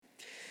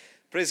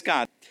Praise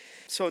God.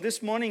 So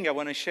this morning I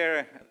want to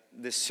share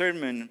the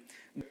sermon,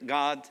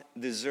 God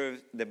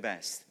Deserves the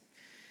Best.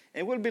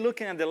 And we'll be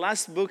looking at the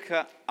last book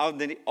of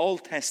the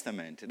Old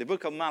Testament, the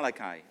book of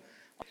Malachi.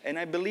 And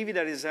I believe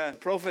that is a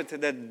prophet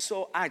that's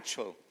so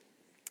actual.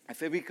 If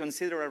we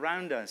consider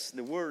around us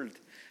the world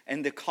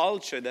and the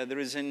culture that there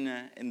is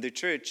in the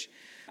church,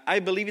 I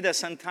believe that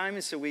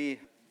sometimes we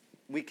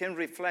can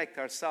reflect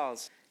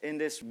ourselves in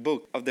this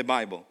book of the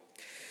Bible.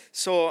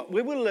 So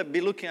we will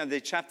be looking at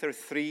the chapter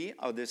 3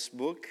 of this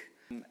book.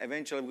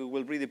 Eventually we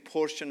will read a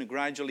portion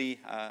gradually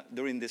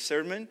during the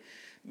sermon.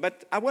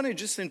 But I want to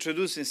just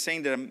introduce in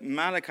saying that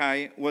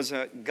Malachi was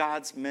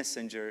God's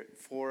messenger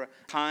for a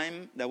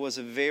time that was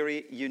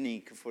very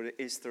unique for the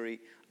history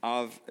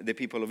of the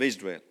people of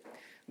Israel.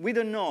 We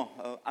don't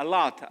know a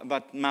lot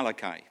about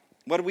Malachi.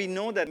 What we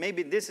know that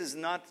maybe this is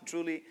not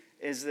truly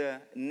his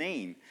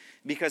name,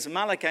 because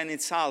Malachi in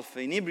itself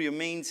in Hebrew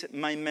means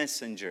my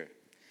messenger.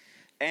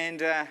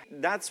 And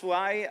that's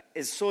why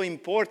it's so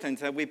important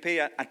that we pay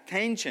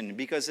attention,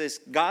 because it's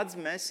God's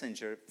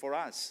messenger for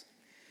us.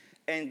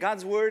 And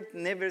God's word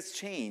never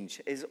changes,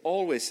 is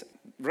always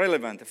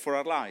relevant for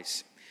our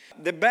lives.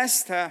 The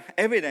best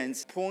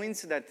evidence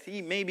points that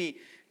he maybe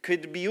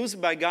could be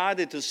used by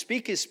God to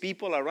speak his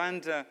people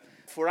around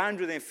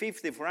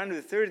 450,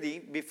 430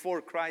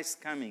 before Christ's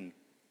coming.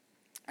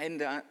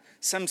 And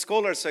some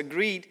scholars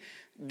agreed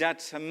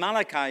that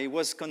Malachi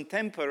was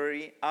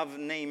contemporary of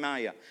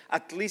Nehemiah,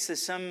 at least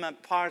some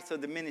part of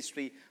the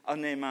ministry of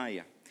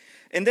Nehemiah.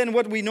 And then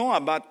what we know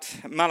about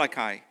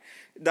Malachi,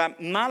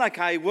 that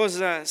Malachi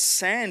was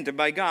sent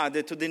by God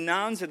to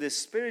denounce the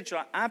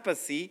spiritual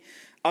apathy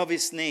of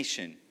his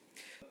nation.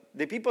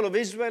 The people of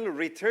Israel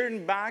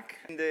returned back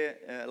in the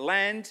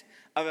land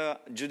of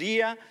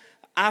Judea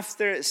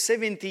after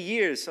 70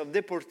 years of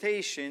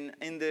deportation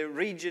in the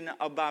region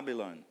of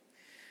Babylon.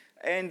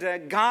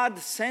 And God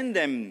sent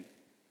them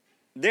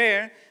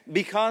there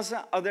because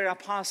of their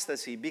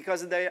apostasy,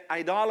 because of their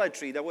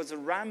idolatry that was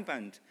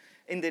rampant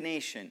in the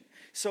nation.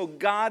 So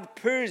God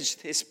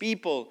purged his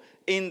people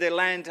in the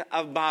land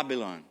of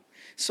Babylon.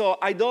 So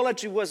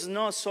idolatry was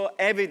not so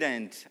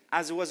evident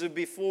as it was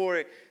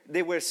before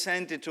they were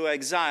sent into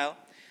exile.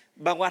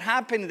 But what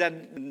happened that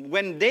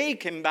when they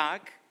came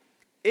back,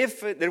 if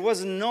there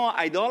was no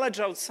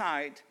idolatry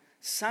outside,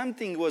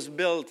 something was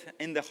built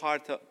in the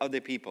heart of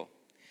the people.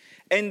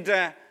 And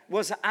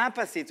was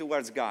apathy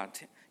towards God.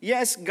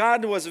 Yes,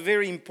 God was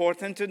very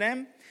important to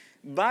them,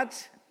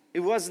 but it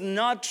was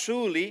not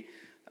truly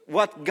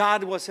what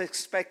God was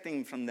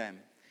expecting from them.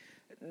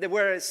 There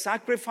were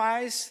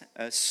sacrifice,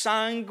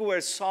 sung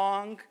were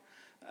sung,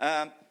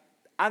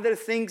 other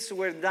things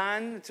were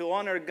done to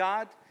honor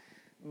God,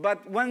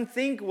 but one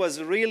thing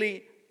was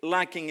really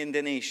lacking in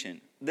the nation: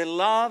 the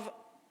love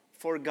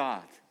for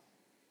God.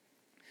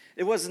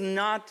 It was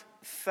not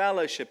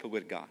fellowship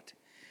with God.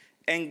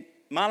 And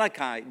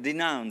Malachi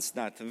denounced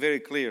that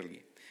very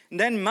clearly. And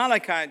then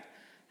Malachi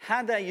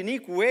had a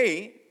unique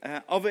way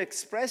of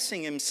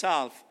expressing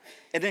himself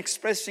and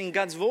expressing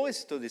God's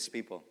voice to these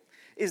people.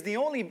 It's the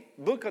only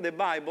book of the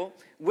Bible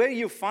where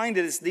you find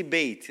this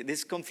debate,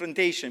 this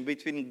confrontation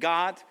between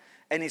God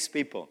and his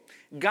people.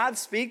 God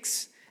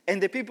speaks,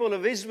 and the people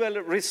of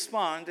Israel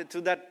respond to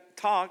that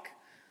talk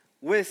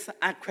with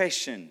a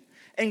question.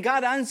 And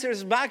God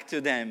answers back to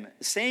them,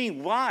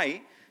 saying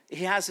why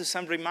he has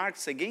some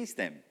remarks against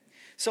them.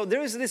 So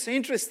there is this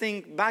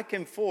interesting back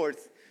and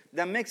forth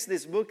that makes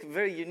this book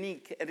very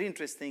unique and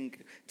interesting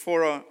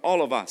for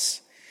all of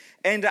us.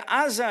 And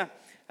as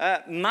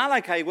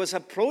Malachi was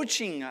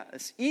approaching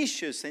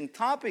issues and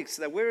topics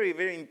that were very,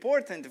 very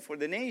important for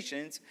the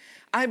nations,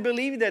 I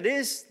believe that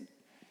his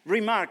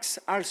remarks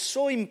are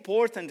so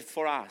important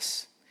for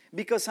us.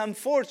 Because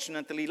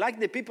unfortunately, like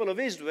the people of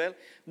Israel,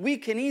 we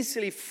can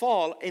easily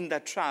fall in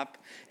that trap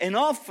and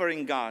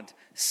offering God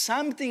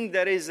something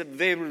that is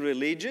very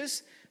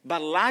religious, but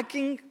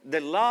lacking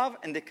the love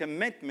and the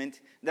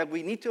commitment that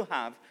we need to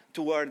have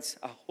towards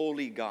a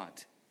holy God.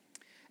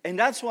 And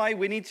that's why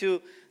we need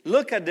to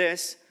look at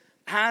this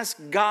as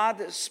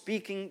God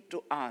speaking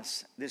to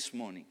us this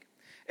morning.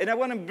 And I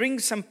want to bring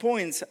some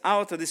points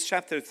out of this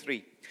chapter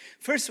 3.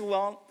 First of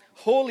all,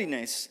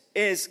 holiness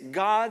is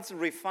God's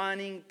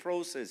refining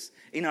process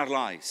in our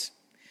lives.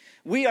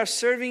 We are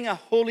serving a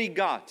holy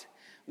God.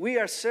 We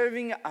are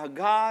serving a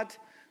God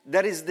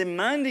that is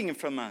demanding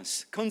from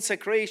us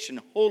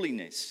consecration,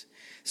 holiness.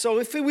 So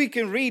if we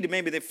can read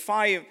maybe the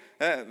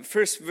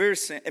first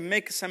verse and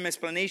make some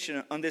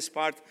explanation on this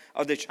part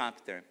of the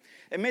chapter.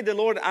 And may the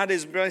Lord add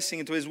his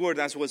blessing to his word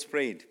as was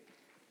prayed.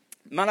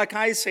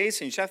 Malachi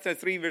says in chapter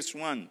 3 verse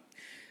 1,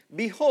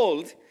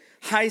 "Behold,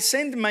 I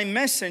send my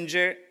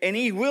messenger, and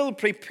he will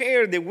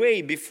prepare the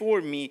way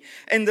before me.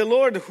 And the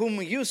Lord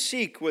whom you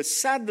seek will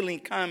suddenly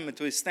come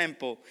to his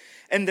temple.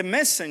 And the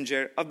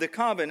messenger of the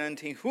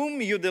covenant in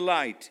whom you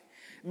delight.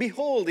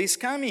 Behold, he is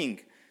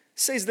coming,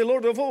 says the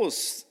Lord of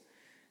hosts.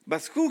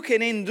 But who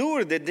can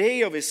endure the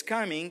day of his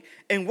coming?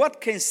 And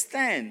what can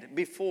stand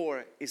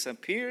before his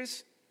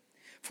appears?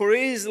 For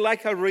he is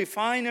like a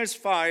refiner's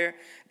fire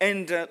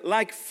and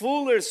like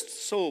fuller's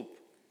soap.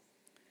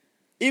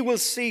 He will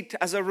sit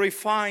as a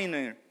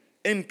refiner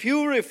and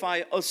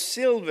purify of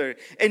silver,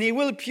 and he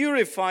will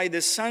purify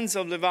the sons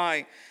of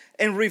Levi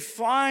and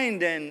refine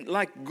them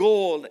like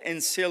gold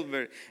and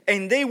silver,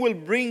 and they will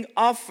bring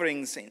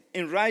offerings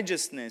in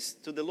righteousness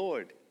to the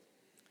Lord.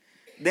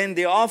 Then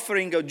the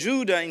offering of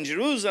Judah in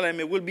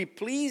Jerusalem will be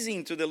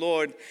pleasing to the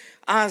Lord,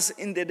 as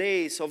in the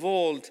days of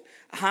old,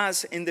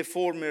 as in the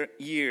former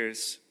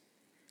years.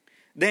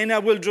 Then I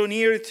will draw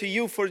near to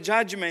you for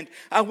judgment.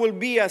 I will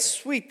be a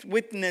sweet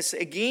witness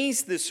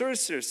against the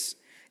sorcerers,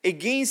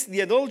 against the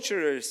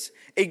adulterers,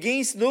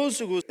 against those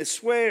who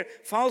swear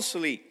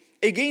falsely,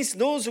 against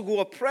those who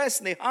oppress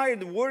the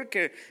hired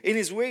worker in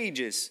his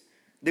wages,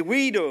 the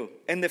widow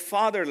and the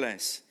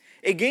fatherless,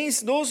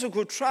 against those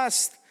who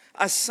trust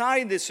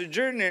aside the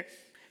sojourner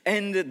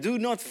and do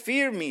not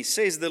fear me,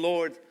 says the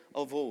Lord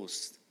of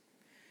hosts.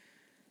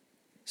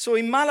 So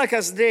in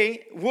Malachi's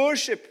day,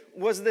 worship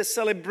was the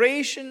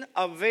celebration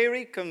of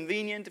very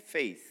convenient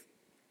faith.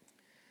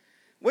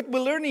 What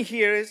we're learning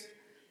here is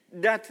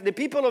that the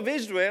people of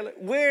Israel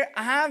were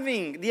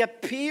having the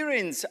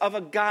appearance of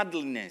a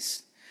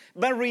godliness,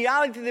 but in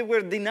reality they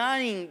were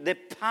denying the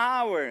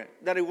power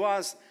that it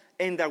was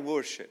in their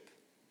worship.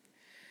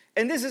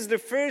 And this is the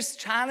first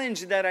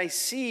challenge that I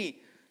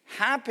see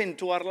happen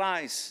to our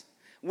lives.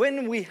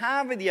 When we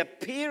have the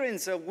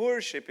appearance of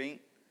worshiping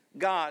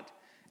God,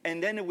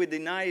 and then we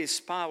deny His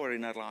power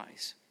in our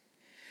lives.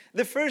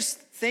 The first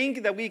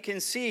thing that we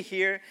can see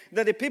here,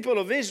 that the people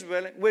of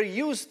Israel were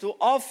used to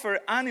offer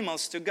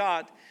animals to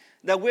God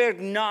that were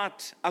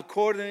not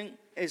according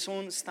to His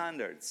own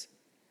standards.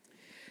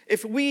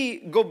 If we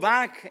go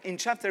back in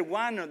chapter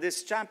 1 of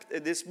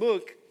this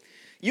book,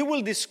 you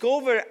will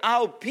discover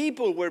how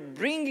people were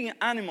bringing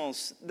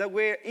animals that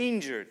were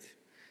injured.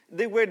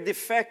 They were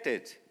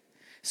defected.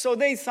 So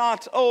they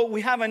thought, oh,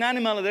 we have an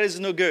animal that is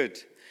no good.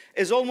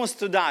 It's almost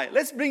to die.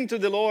 Let's bring to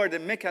the Lord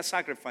and make a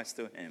sacrifice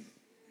to Him.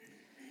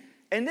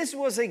 And this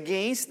was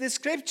against the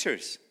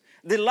scriptures.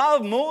 The law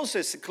of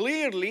Moses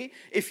clearly,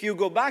 if you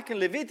go back in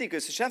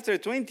Leviticus chapter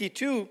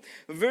 22,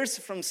 verse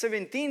from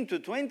 17 to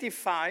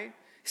 25,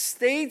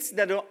 states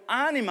that the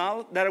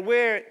animal that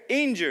were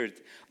injured,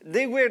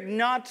 they were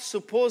not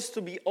supposed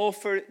to be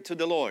offered to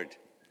the Lord.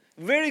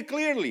 Very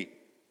clearly.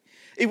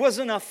 It was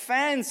an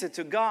offense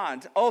to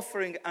God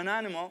offering an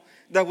animal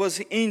that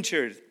was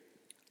injured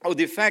or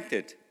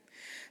defected.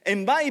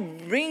 And by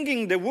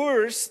bringing the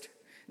worst,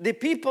 the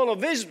people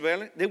of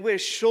Israel, they were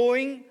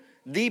showing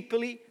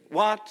deeply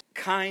what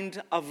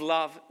kind of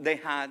love they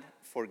had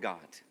for God.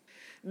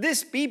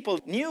 These people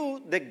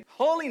knew the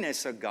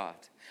holiness of God,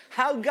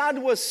 how God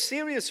was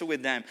serious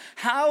with them,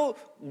 how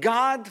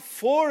God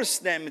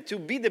forced them to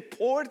be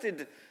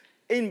deported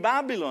in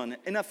Babylon,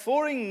 in a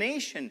foreign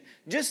nation,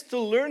 just to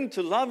learn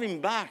to love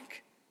Him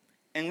back.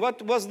 And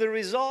what was the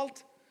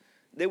result?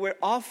 They were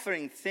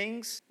offering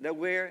things that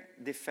were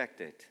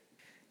defected.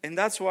 And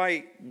that's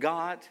why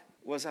God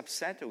was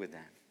upset with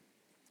them.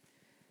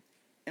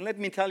 And let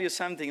me tell you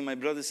something, my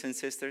brothers and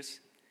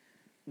sisters.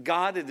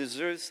 God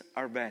deserves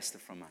our best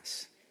from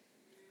us.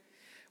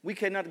 We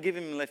cannot give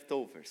Him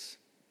leftovers.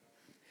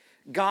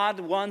 God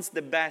wants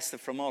the best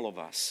from all of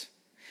us.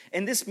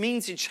 And this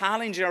means you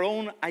challenge our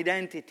own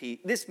identity.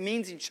 This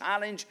means you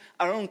challenge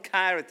our own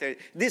character.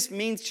 This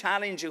means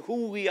challenge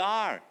who we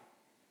are.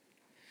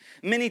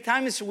 Many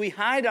times we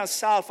hide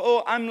ourselves.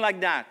 Oh, I'm like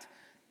that.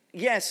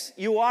 Yes,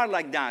 you are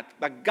like that.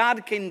 But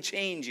God can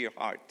change your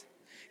heart.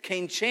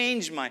 Can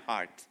change my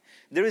heart.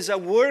 There is a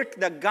work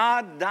that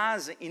God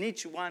does in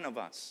each one of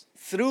us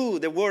through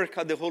the work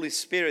of the Holy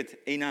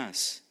Spirit in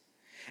us.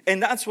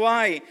 And that's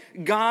why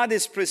God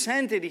is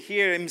presented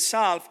here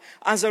Himself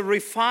as a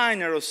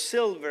refiner of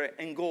silver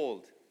and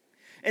gold.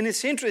 And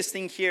it's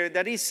interesting here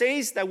that He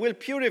says that we'll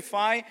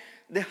purify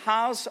the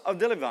house of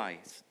the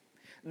Levites.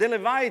 The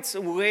Levites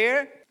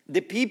were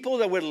the people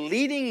that were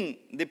leading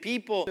the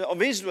people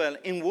of Israel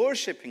in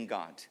worshiping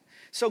God.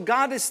 So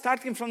God is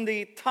starting from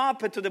the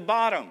top to the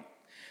bottom.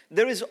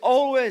 There is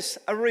always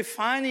a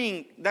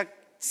refining that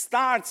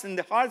starts in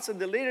the hearts of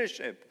the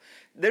leadership.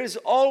 There is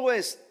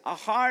always a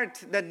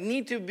heart that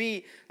needs to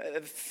be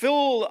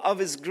full of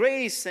His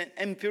grace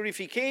and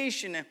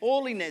purification and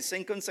holiness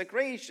and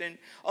consecration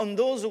on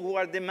those who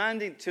are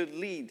demanded to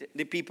lead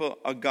the people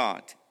of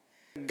God.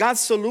 God's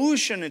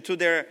solution to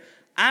their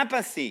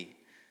apathy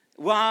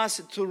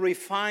was to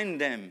refine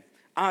them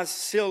as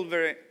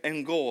silver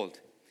and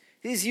gold.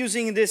 He's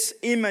using this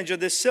image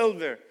of the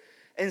silver.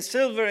 And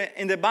silver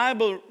in the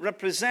Bible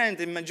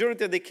represents, in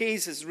majority of the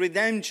cases,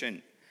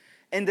 redemption.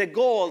 And the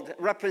gold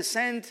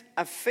represents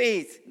a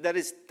faith that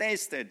is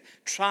tested,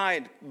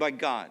 tried by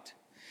God.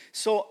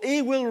 So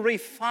He will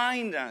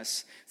refine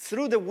us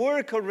through the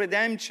work of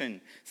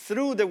redemption,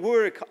 through the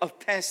work of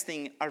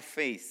testing our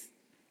faith.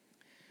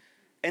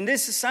 And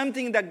this is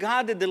something that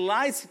God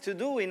delights to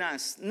do in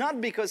us,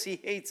 not because He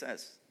hates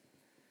us,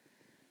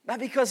 but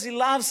because He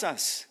loves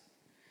us,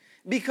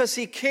 because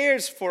He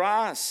cares for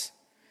us.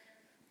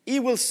 He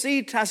will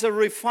sit as a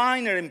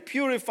refiner and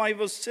purify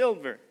the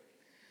silver.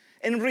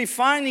 And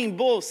refining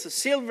both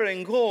silver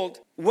and gold,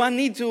 one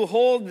needs to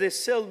hold the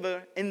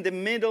silver in the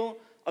middle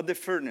of the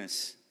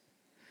furnace.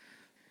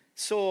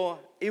 So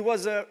it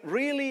was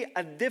really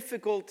a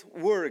difficult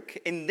work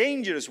and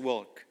dangerous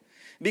work,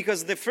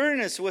 because the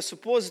furnace was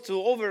supposed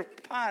to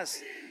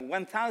overpass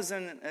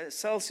 1,000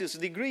 Celsius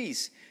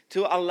degrees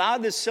to allow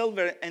the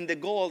silver and the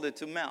gold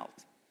to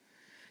melt.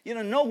 You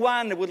know, no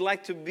one would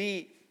like to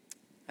be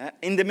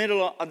in the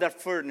middle of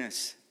that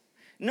furnace.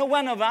 No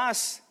one of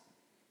us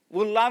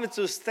would love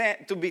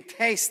to be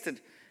tasted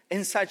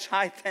in such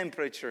high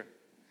temperature.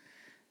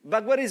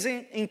 But what is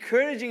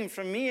encouraging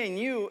for me and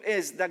you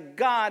is that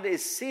God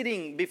is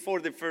sitting before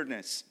the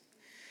furnace,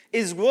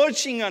 is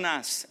watching on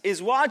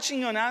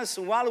us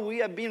while we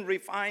have been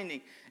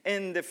refining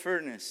in the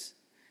furnace.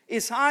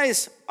 His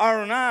eyes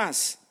are on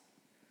us.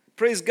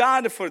 Praise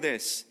God for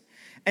this.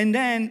 And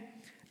then,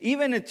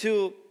 even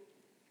to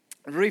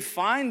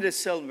refine the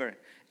silver,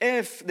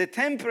 if the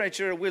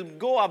temperature will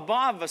go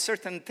above a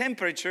certain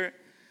temperature,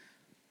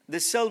 the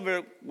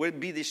silver will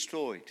be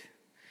destroyed.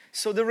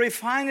 So the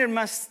refiner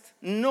must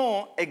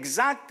know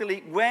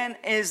exactly when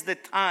is the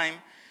time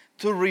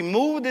to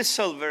remove the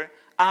silver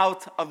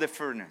out of the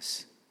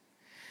furnace.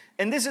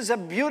 And this is a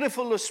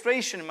beautiful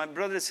illustration, my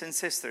brothers and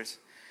sisters,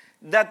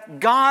 that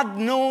God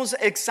knows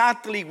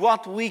exactly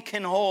what we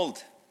can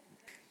hold.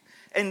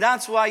 And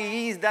that's why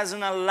He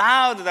doesn't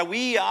allow that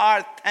we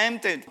are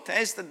tempted,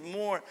 tested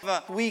more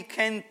than we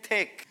can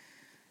take.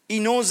 He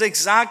knows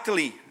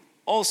exactly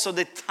also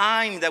the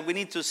time that we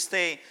need to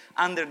stay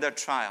under the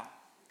trial.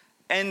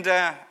 And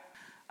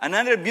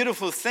another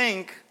beautiful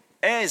thing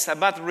is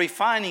about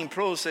refining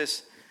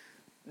process,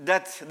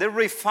 that the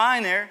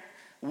refiner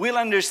will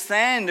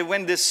understand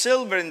when the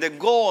silver and the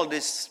gold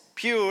is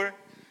pure,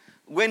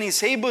 when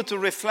he's able to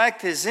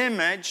reflect his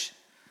image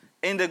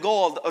in the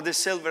gold or the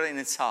silver in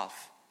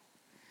itself.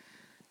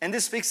 And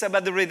this speaks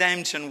about the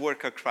redemption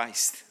work of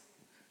Christ,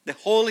 the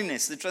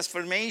holiness, the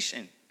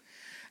transformation.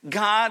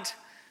 God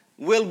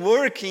will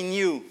work in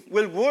you,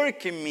 will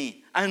work in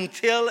me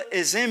until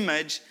His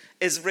image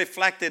is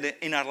reflected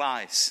in our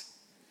lives.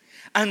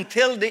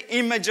 Until the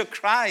image of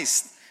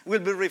Christ will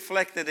be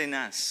reflected in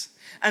us.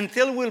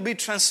 Until we'll be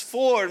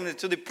transformed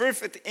to the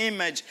perfect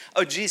image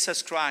of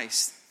Jesus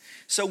Christ.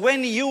 So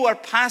when you are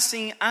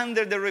passing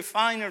under the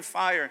refiner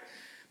fire,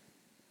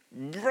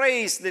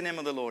 praise the name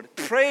of the Lord.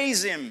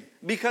 Praise Him,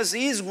 because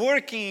He's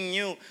working in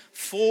you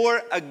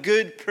for a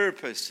good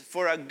purpose,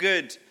 for a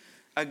good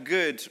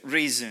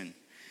reason.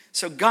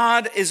 So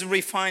God is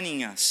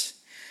refining us.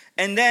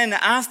 And then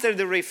after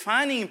the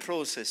refining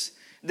process,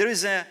 there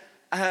is a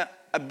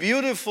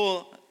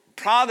beautiful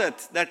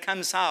product that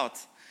comes out.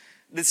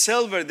 The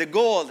silver, the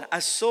gold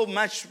has so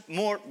much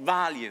more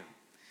value.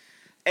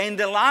 And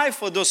the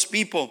life of those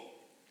people,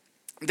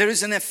 there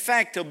is an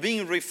effect of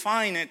being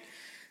refined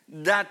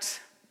that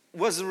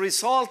was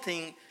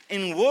resulting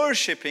in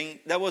worshiping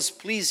that was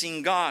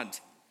pleasing God.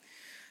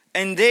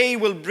 And they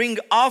will bring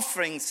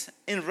offerings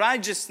in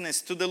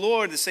righteousness to the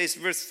Lord. It says,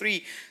 verse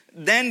 3,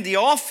 then the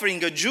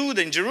offering of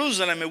Judah and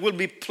Jerusalem will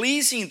be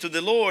pleasing to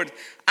the Lord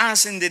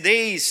as in the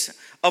days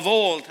of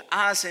old,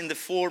 as in the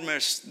former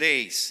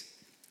days.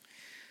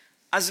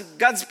 As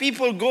God's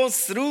people go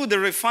through the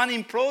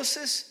refining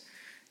process,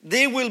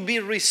 they will be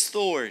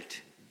restored.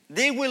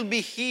 They will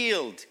be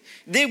healed.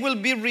 They will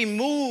be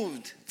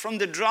removed from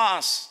the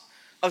dross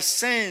of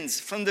sins,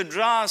 from the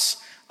dross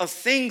of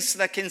things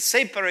that can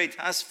separate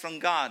us from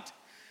God.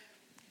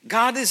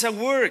 God is at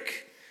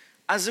work.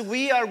 As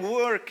we are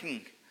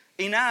working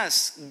in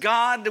us,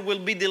 God will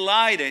be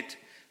delighted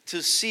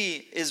to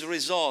see His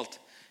result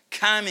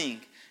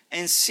coming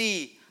and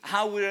see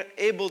how we're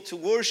able to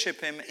worship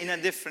Him in a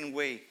different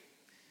way.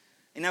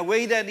 In a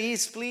way that He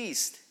is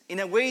pleased. In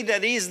a way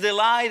that He is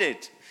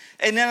delighted.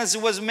 And then, as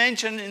was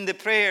mentioned in the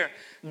prayer,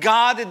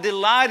 God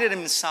delighted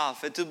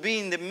Himself to be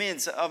in the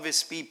midst of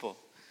His people.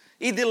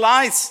 He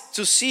delights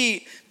to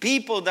see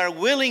people that are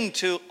willing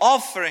to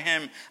offer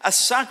Him a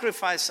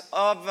sacrifice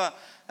of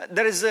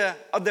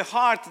the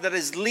heart that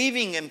is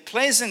living and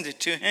pleasant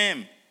to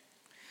Him.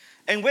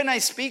 And when I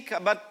speak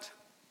about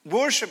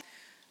worship,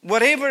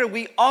 whatever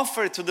we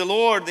offer to the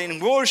Lord in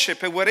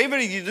worship, and whatever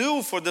you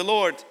do for the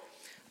Lord,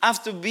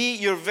 have to be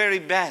your very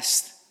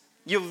best.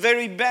 Your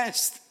very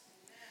best.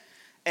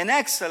 And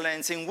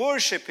excellence in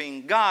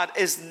worshiping God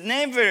is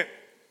never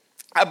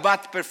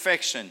about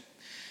perfection.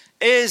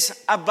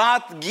 Is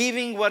about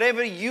giving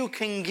whatever you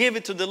can give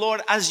it to the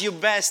Lord as your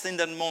best in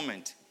that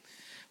moment.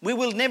 We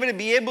will never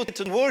be able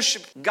to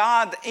worship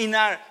God in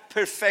our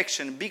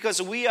perfection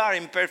because we are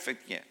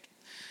imperfect yet.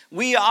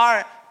 We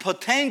are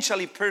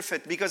potentially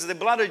perfect because the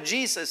blood of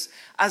Jesus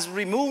has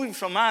removed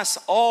from us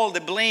all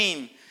the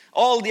blame,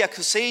 all the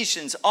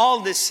accusations, all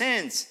the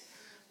sins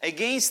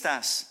against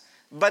us.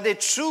 But the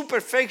true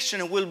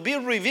perfection will be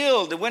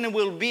revealed when it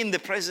will be in the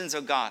presence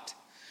of God.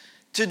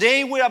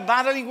 Today we are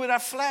battling with our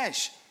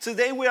flesh.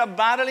 Today we are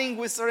battling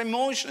with our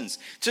emotions.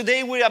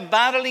 Today we are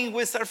battling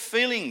with our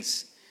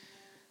feelings.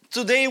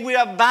 Today we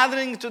are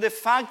battling to the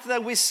fact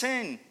that we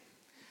sin.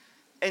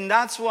 And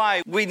that's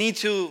why we need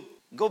to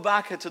go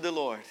back to the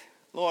Lord.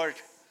 Lord,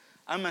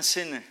 I'm a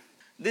sinner.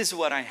 This is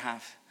what I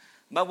have.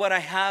 But what I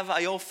have,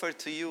 I offer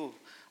to you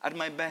at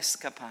my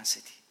best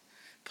capacity.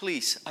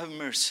 Please have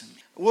mercy on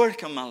me.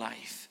 Work on my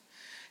life.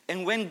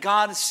 And when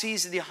God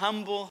sees the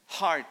humble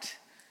heart,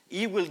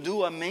 He will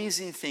do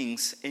amazing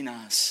things in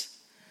us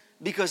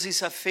because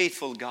He's a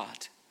faithful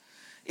God.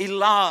 He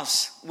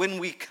loves when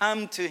we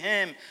come to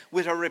Him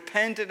with a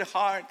repentant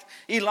heart.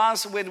 He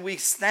loves when we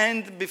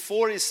stand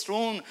before His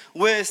throne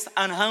with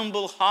an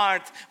humble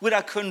heart, with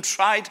a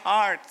contrite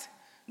heart.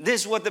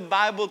 This is what the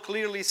Bible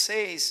clearly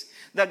says,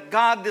 that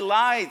God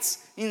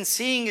delights in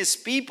seeing His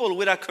people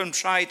with a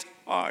contrite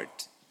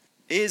heart.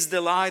 He is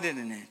delighted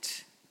in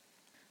it.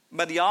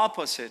 But the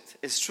opposite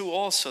is true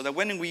also, that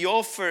when we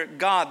offer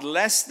God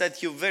less than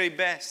your very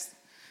best,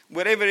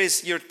 whatever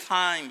is your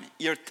time,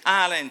 your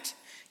talent,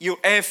 your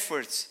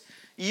efforts,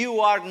 you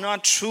are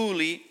not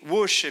truly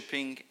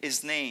worshiping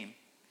His name.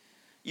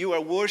 You are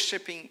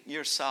worshiping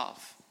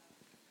yourself.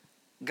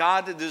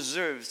 God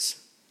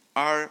deserves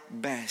our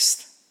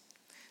best.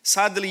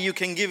 Sadly, you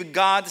can give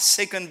God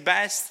second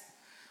best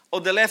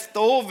or the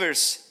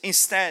leftovers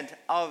instead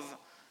of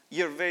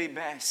your very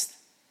best.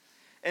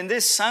 And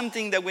this is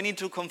something that we need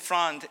to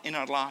confront in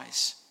our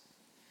lives.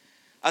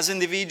 As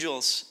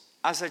individuals,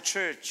 as a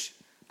church,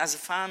 as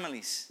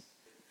families.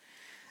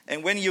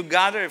 And when you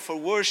gather for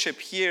worship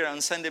here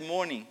on Sunday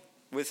morning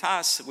with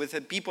us, with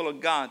the people of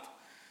God,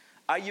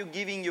 are you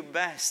giving your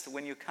best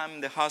when you come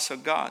in the house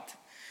of God?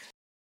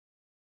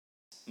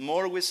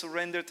 More we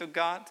surrender to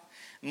God,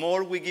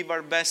 more we give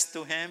our best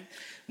to Him,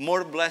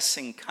 more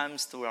blessing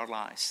comes to our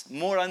lives.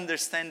 More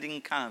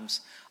understanding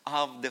comes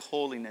of the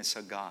holiness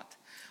of God,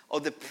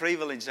 of the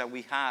privilege that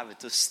we have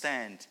to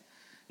stand,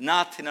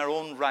 not in our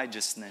own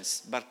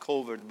righteousness, but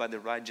covered by the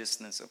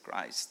righteousness of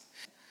Christ.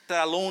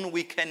 Alone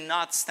we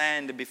cannot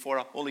stand before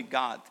a holy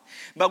God.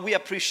 But we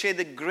appreciate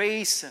the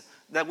grace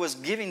that was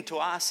given to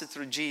us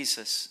through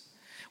Jesus.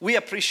 We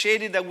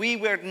appreciated that we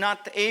were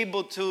not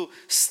able to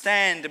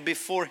stand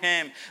before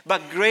Him,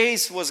 but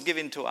grace was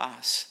given to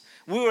us.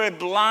 We were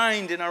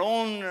blind in our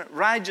own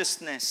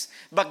righteousness,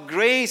 but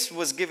grace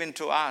was given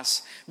to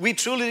us. We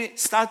truly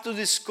start to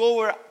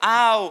discover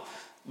how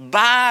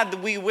bad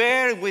we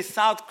were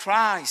without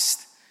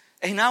Christ,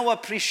 and how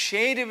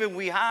appreciative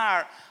we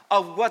are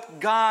of what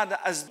God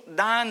has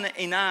done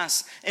in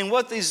us and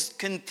what is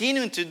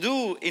continuing to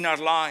do in our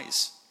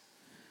lives.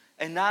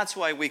 And that's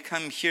why we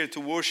come here to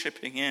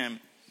worshiping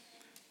Him.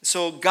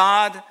 So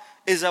God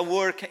is at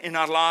work in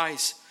our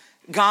lives.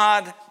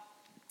 God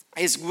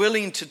is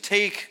willing to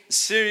take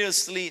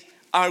seriously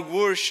our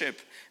worship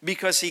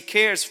because He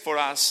cares for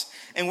us.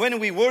 And when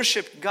we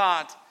worship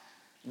God,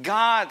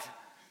 God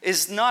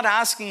is not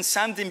asking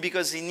something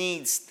because He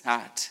needs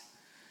that.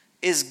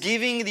 Is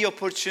giving the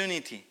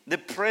opportunity, the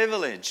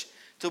privilege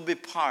to be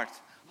part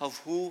of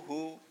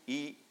who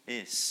He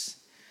is.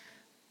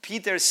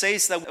 Peter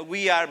says that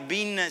we are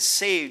being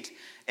saved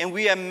and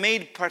we are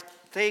made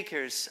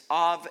partakers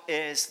of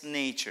His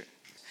nature.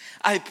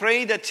 I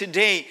pray that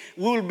today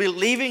we will be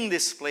leaving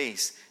this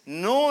place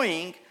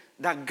knowing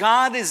that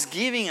God is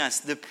giving us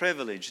the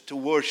privilege to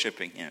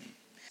worshiping Him.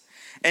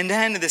 And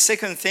then the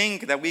second thing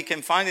that we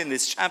can find in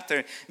this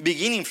chapter,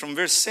 beginning from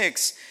verse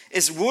 6,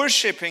 is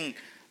worshiping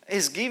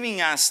is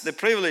giving us the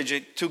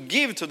privilege to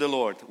give to the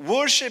Lord.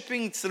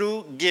 Worshiping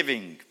through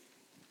giving.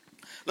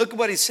 Look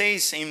what it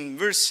says in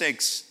verse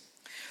 6.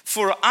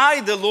 For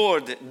I, the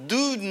Lord,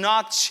 do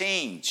not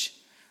change.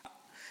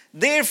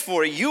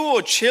 Therefore, you,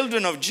 O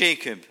children of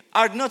Jacob,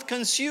 are not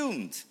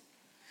consumed.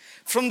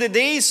 From the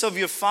days of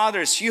your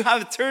fathers, you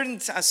have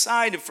turned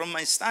aside from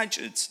my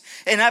statutes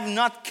and have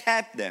not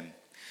kept them.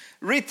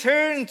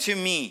 Return to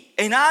me,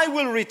 and I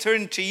will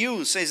return to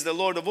you, says the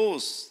Lord of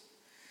hosts.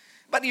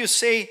 But you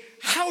say,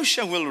 how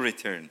shall we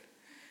return?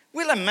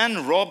 Will a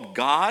man rob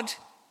God?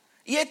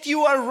 Yet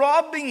you are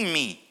robbing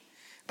me.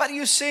 But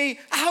you say,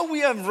 how we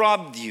have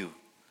robbed you?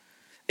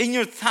 In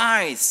your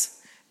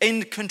tithes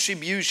and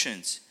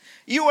contributions.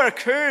 You are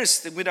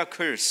cursed with a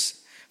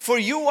curse, for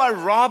you are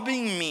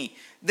robbing me,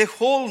 the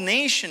whole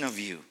nation of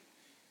you.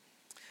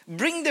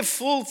 Bring the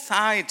full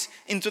tithe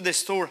into the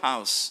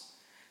storehouse,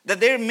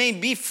 that there may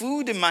be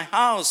food in my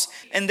house,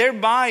 and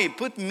thereby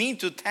put me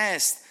to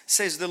test,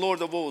 says the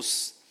Lord of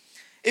hosts.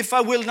 If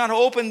I will not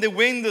open the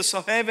windows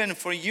of heaven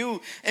for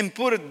you and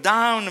put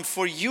down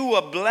for you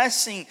a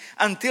blessing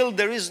until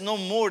there is no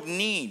more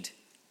need.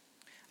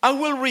 I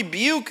will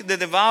rebuke the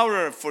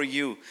devourer for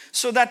you,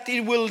 so that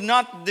it will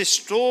not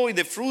destroy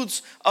the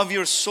fruits of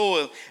your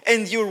soil,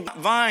 and your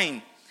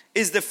vine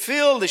is the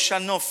field shall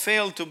not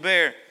fail to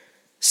bear,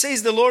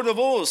 says the Lord of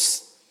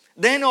hosts.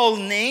 Then all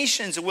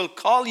nations will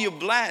call you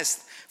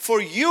blessed,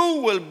 for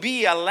you will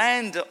be a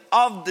land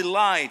of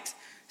delight,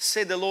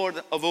 said the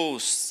Lord of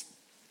hosts.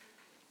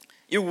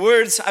 Your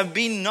words have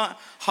been not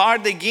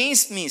hard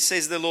against me,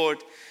 says the Lord.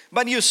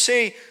 But you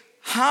say,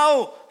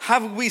 how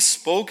have we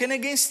spoken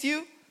against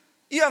you?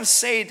 You have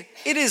said,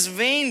 it is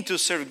vain to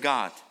serve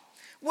God.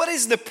 What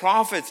is the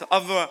profit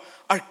of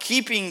our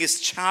keeping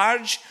His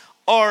charge,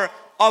 or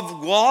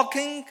of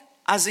walking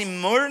as in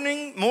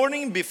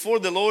mourning before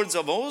the Lord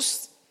of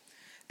hosts?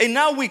 And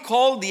now we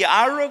call the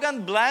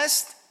arrogant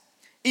blessed,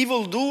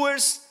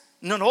 evildoers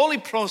not only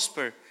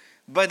prosper,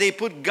 but they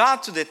put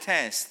God to the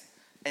test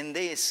and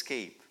they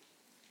escape.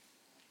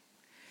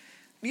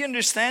 Do you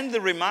understand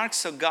the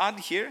remarks of God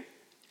here?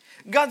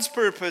 God's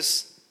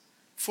purpose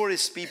for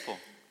his people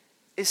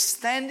is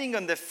standing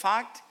on the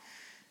fact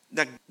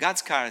that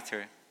God's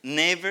character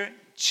never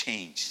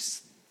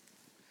changes.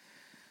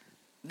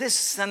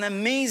 This is an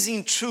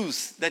amazing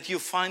truth that you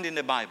find in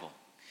the Bible.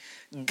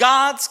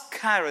 God's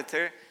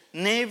character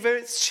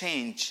never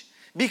changes.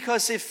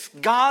 Because if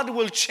God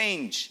will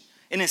change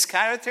in his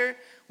character,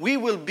 we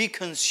will be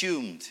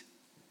consumed.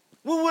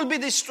 We will be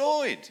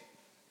destroyed.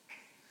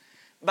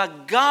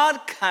 But God's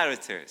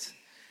character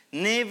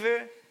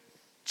never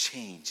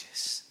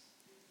changes.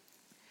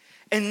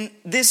 And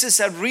this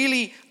is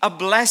really a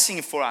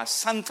blessing for us.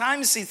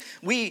 Sometimes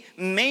we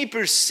may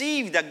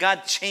perceive that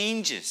God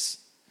changes.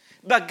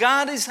 But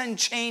God is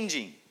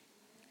unchanging.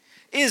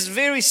 He is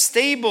very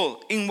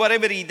stable in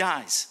whatever he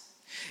does.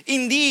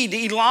 Indeed,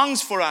 he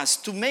longs for us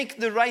to make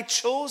the right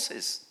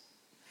choices,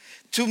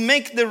 to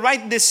make the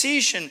right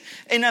decision,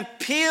 and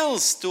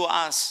appeals to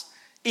us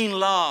in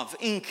love,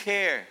 in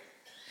care.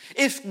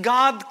 If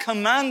God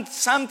commands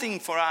something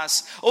for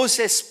us or is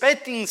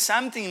expecting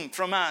something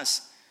from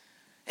us,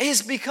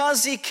 it's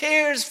because he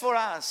cares for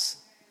us.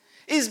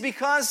 It's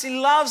because he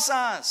loves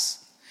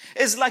us.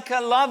 It's like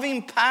a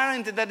loving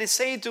parent that is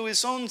saying to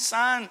his own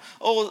son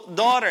or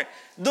daughter,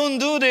 don't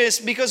do this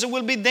because it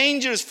will be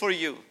dangerous for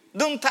you.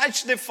 Don't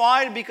touch the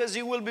fire because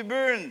you will be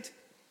burned.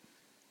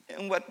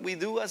 And what we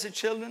do as a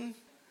children,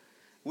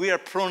 we are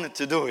prone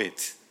to do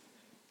it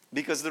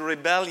because the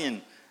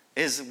rebellion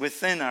is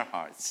within our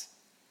hearts,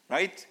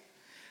 right?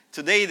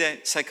 Today the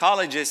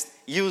psychologists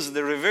use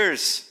the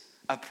reverse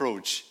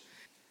approach.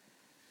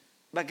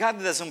 But God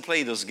doesn't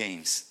play those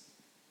games.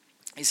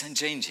 He's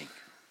unchanging.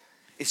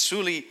 It's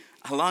truly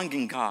a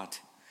longing God.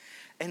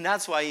 And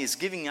that's why he's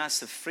giving us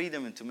the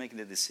freedom to make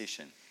the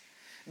decision.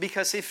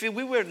 Because if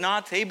we were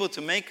not able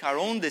to make our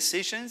own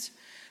decisions,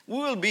 we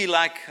will be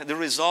like the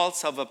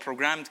results of a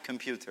programmed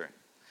computer.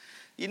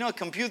 You know,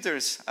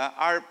 computers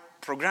are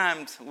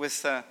programmed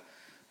with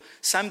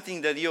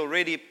something that you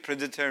already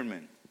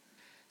predetermined.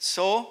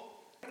 So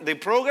the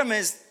program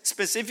is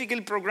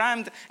specifically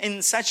programmed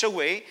in such a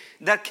way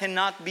that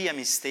cannot be a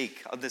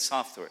mistake of the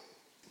software.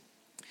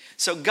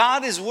 So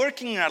God is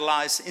working in our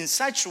lives in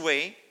such a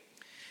way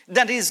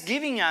that He's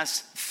giving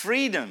us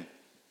freedom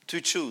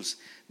to choose.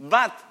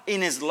 But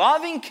in His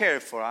loving care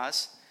for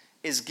us,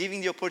 is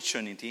giving the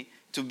opportunity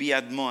to be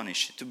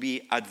admonished, to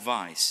be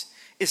advised.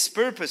 His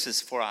purposes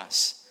for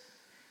us,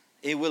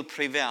 it will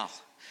prevail.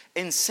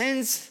 And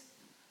since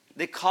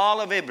the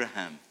call of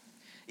Abraham,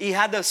 he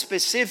had a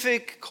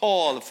specific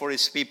call for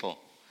his people.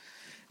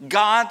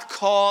 God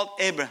called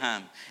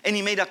Abraham and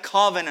he made a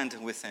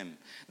covenant with him.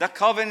 That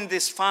covenant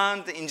is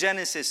found in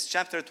Genesis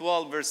chapter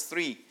 12 verse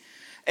 3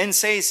 and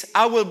says,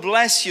 I will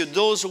bless you,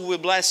 those who will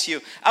bless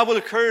you. I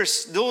will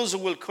curse those who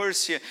will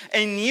curse you.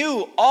 And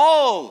you,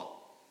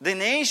 all the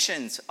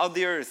nations of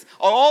the earth,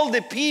 or all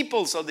the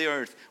peoples of the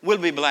earth will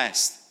be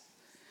blessed.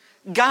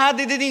 God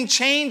didn't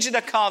change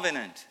the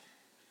covenant.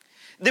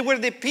 They were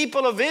the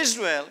people of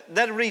Israel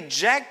that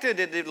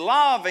rejected the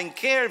love and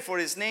care for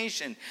his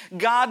nation.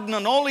 God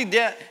not only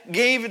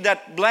gave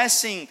that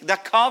blessing,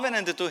 that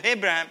covenant to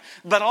Abraham,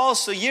 but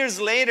also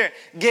years later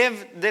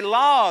gave the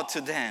law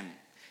to them.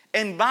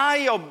 And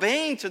by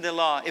obeying to the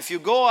law, if you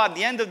go at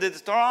the end of the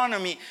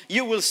Deuteronomy,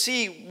 you will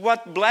see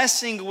what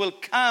blessing will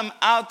come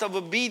out of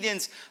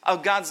obedience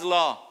of God's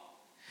law.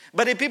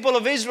 But the people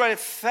of Israel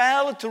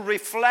failed to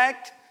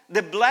reflect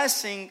the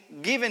blessing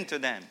given to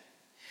them.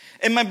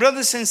 And my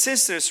brothers and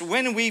sisters,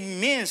 when we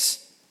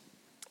miss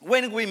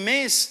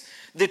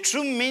the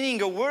true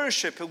meaning of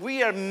worship,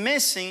 we are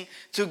missing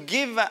to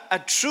give a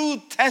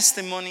true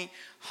testimony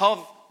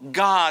of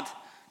God's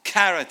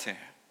character.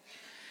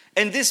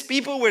 And these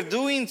people were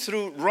doing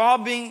through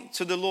robbing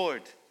to the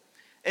Lord.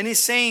 And he's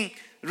saying,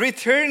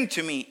 return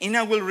to me and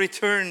I will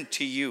return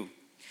to you.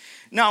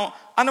 Now,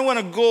 I don't want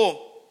to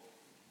go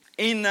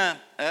in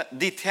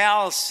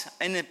details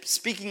and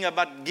speaking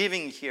about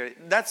giving here.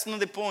 That's not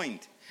the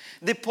point.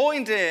 The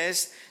point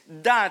is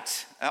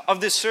that of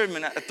the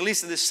sermon, at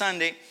least this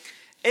Sunday,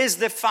 is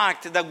the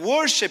fact that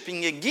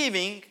worshiping and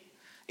giving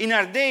in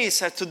our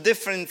days are two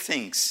different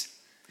things.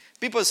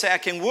 People say, I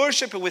can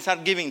worship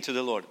without giving to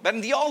the Lord. But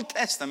in the Old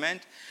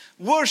Testament,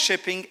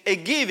 worshiping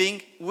and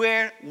giving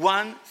were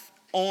one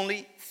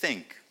only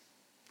thing.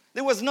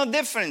 There was no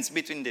difference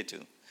between the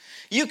two.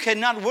 You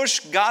cannot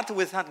worship God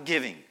without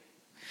giving.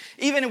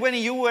 Even when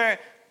you were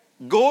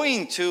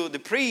going to the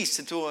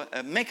priest to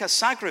make a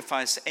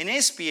sacrifice and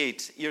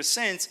expiate your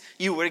sins,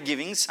 you were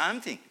giving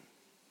something.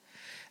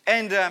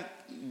 And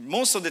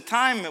most of the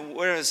time,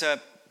 whereas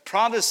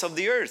products of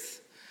the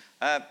earth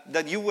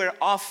that you were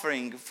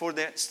offering for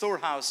the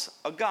storehouse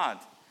of God.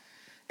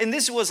 And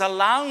this was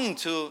allowing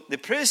to the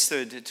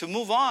priesthood to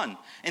move on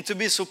and to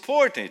be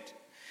supported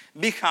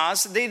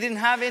because they didn't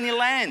have any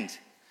land.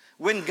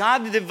 When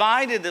God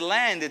divided the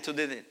land into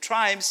the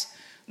tribes,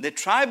 the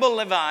tribal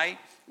Levi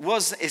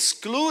was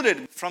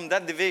excluded from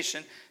that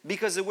division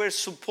because they were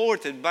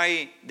supported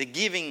by the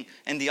giving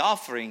and the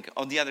offering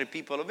of the other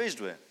people of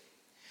Israel.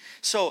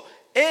 So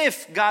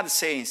if God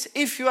says,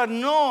 if you are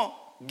not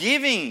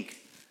giving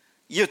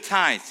your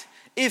tithe,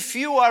 if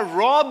you are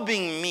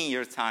robbing me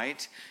your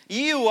tithe,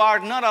 you are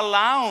not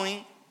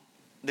allowing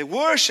the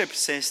worship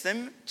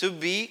system to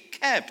be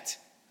kept.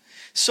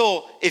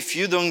 So if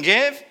you don't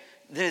give,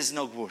 there is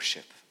no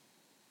worship.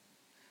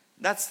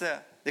 That's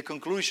the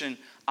conclusion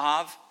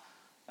of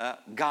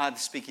God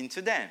speaking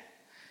to them.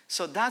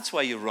 So that's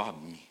why you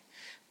robbed me.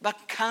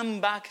 But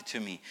come back to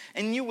me,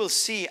 and you will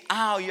see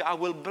how I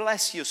will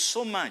bless you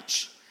so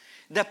much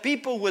that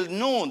people will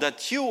know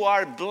that you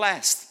are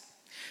blessed.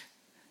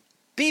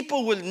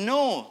 People will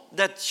know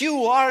that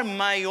you are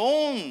my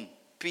own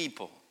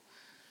people.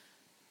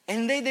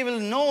 And they will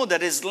know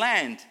that his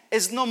land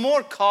is no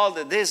more called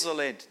a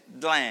desolate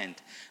land,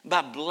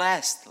 but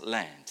blessed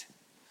land.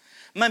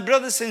 My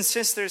brothers and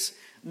sisters,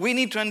 we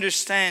need to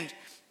understand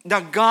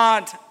that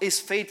God is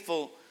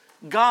faithful.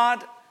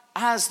 God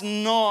has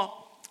no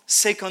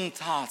second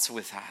thoughts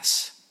with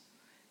us.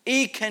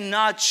 He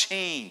cannot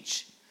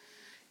change.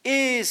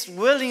 He is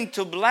willing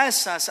to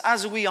bless us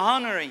as we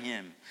honor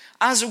him,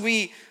 as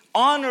we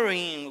honor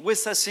him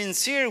with a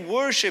sincere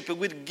worship,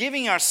 with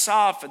giving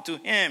ourselves to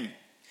him.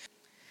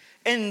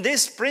 And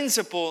this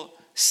principle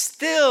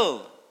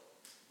still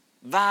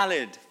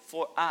valid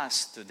for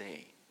us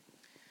today.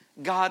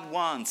 God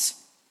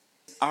wants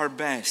our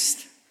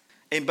best.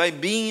 And by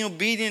being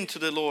obedient to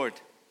the Lord,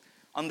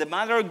 on the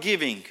matter of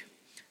giving,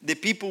 the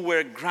people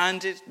were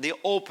granted the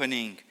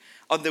opening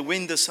of the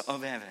windows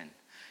of heaven.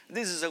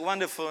 This is a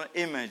wonderful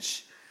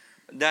image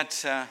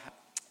that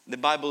the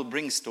Bible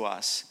brings to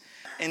us.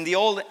 In the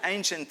old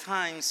ancient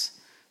times,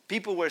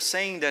 people were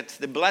saying that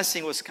the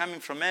blessing was coming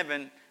from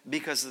heaven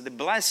because the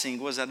blessing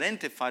was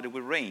identified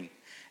with rain,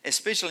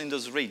 especially in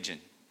those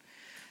regions.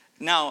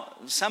 Now,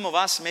 some of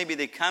us, maybe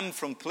they come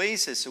from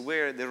places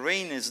where the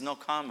rain is not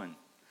common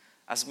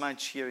as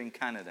much here in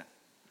Canada.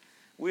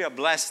 We are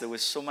blessed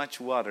with so much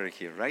water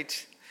here,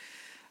 right?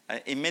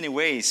 In many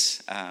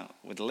ways,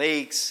 with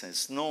lakes and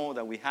snow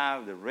that we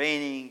have, the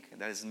raining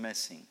that is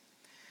missing.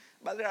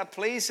 But there are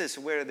places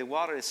where the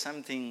water is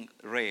something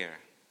rare.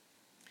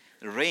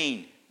 The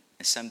rain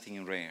is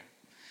something rare.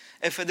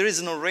 If there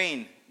is no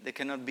rain, there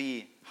cannot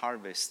be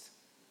harvest.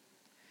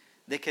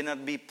 There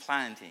cannot be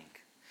planting.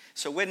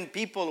 So when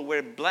people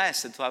were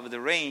blessed to have the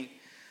rain,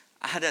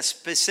 had a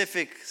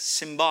specific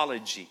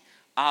symbology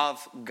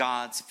of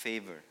God's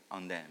favor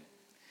on them.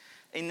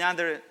 In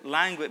another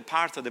language,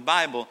 part of the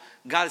Bible,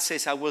 God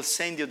says, I will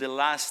send you the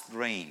last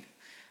rain.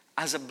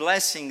 As a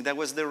blessing, that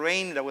was the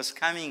rain that was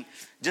coming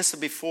just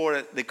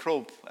before the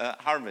crop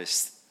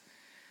harvest.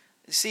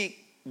 You see,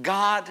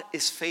 God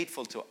is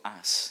faithful to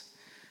us.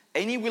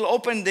 And he will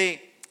open the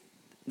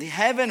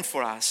heaven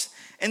for us.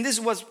 And this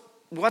was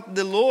what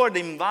the Lord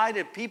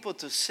invited people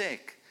to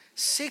seek.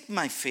 Seek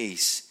my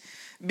face.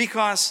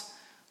 Because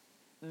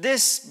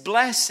this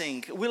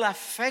blessing will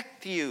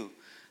affect you.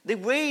 The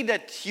way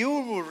that you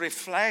will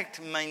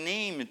reflect my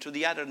name to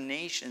the other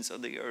nations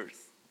of the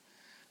earth.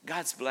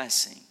 God's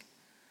blessing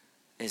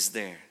is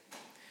there.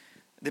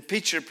 The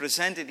picture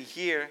presented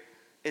here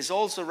is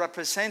also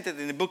represented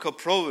in the book of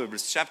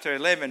Proverbs, chapter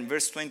 11,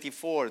 verse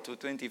 24 to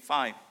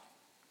 25.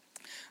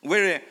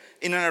 Where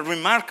in a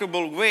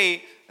remarkable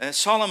way,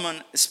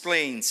 Solomon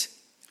explains,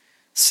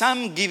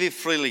 some give it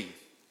freely,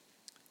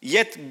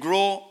 yet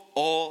grow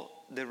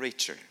all the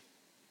richer.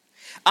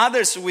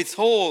 Others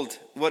withhold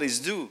what is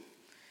due,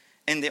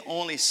 and they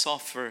only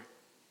suffer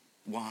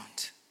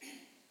want.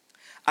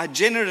 A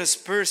generous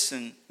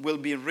person will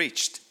be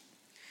rich,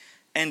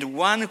 and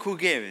one who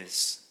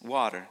gives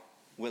water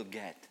will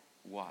get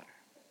water.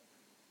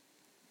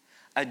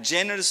 A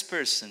generous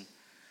person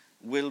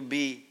will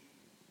be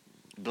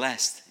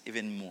blessed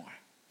even more.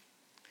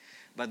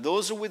 But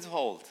those who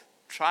withhold,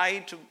 try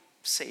to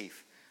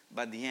save,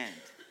 but at the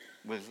end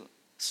will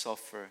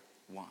suffer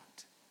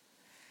want.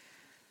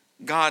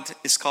 God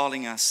is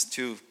calling us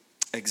to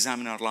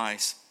examine our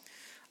lives.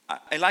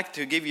 I like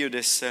to give you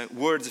this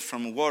words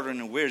from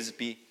Warren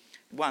Wiersbe,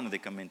 one of the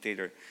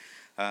commentators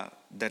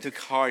that took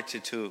heart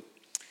to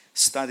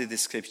study the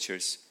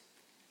scriptures.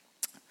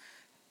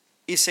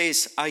 He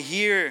says, I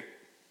hear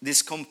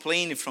this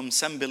complaint from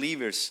some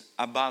believers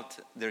about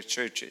their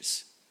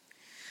churches.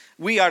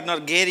 We are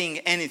not getting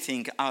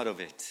anything out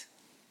of it.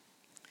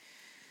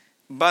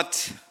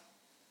 But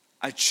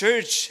a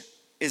church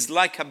is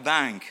like a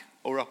bank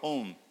or a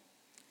home.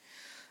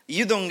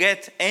 You don't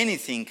get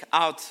anything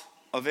out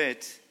of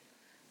it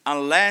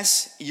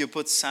unless you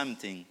put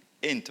something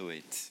into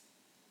it.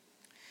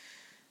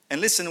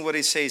 And listen to what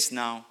he says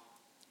now.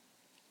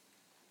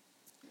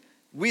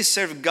 We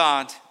serve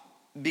God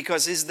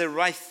because it's the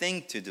right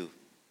thing to do,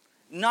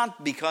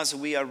 not because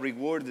we are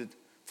rewarded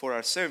for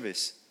our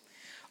service,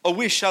 or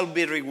we shall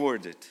be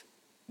rewarded.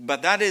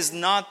 But that is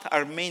not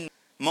our main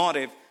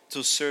motive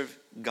to serve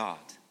God.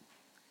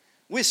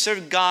 We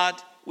serve God,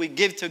 we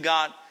give to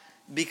God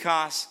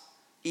because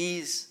He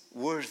is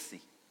worthy.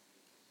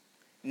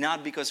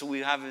 Not because we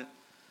have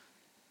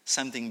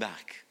something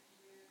back.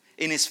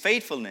 In His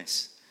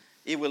faithfulness,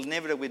 He will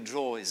never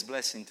withdraw His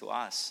blessing to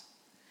us.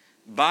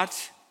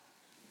 But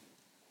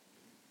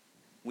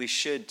we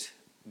should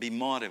be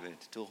motivated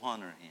to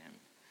honor Him.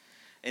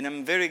 And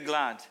I'm very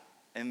glad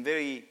and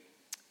very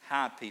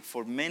happy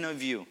for many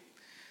of you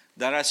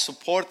that are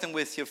supporting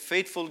with your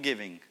faithful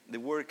giving the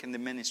work and the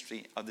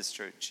ministry of this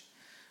church.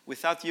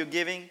 Without your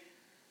giving,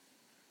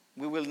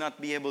 we will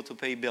not be able to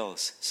pay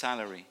bills,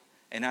 salary,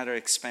 and other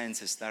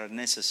expenses that are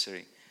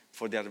necessary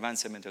for the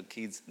advancement of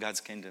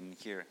God's kingdom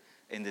here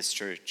in this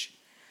church.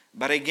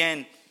 But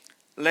again,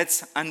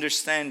 let's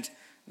understand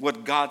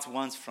what God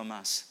wants from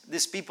us.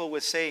 These people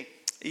will say,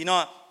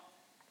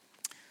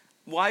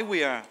 why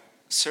we are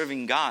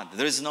serving God?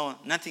 There is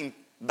nothing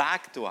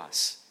back to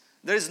us.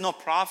 There is no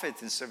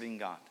profit in serving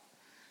God.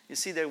 You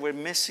see, they were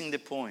missing the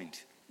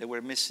point.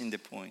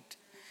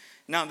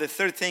 Now, the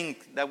third thing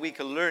that we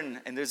can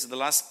learn, and this is the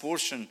last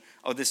portion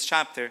of this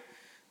chapter,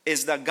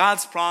 is that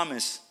God's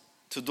promise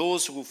to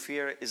those who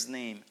fear His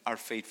name are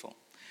faithful.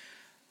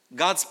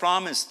 God's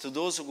promise to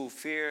those who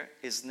fear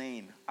His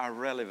name are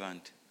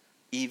relevant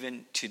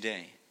even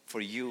today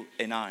for you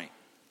and I.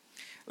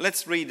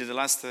 Let's read the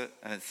last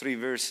 3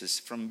 verses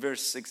from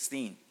verse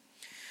 16.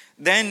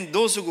 Then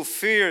those who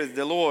feared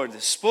the Lord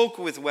spoke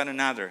with one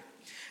another.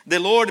 The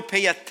Lord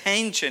paid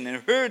attention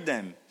and heard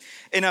them.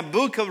 In a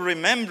book of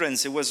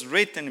remembrance it was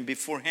written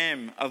before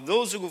Him of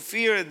those who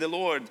feared the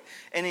Lord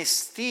and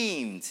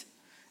esteemed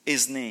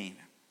His name.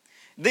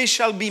 They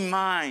shall be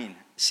mine,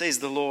 says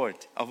the Lord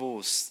of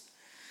hosts,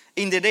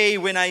 in the day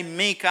when I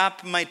make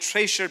up my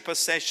treasured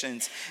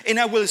possessions, and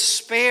I will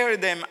spare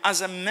them as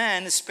a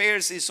man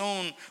spares his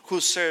own who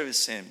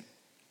serves him.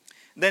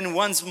 Then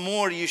once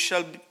more you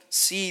shall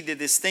see the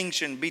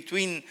distinction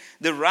between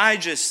the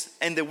righteous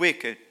and the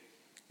wicked,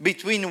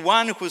 between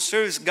one who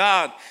serves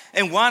God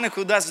and one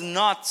who does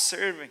not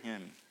serve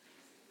Him.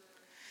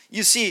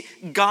 You see,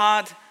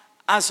 God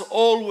has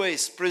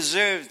always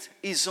preserved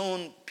His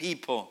own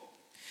people.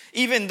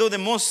 Even though the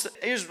most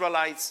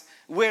Israelites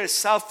were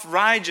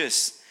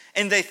self-righteous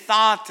and they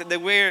thought they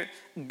were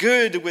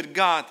good with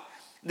God,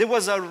 there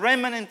was a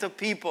remnant of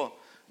people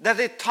that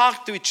they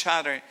talked to each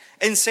other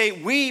and say,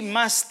 we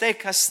must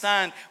take a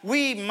stand.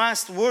 We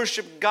must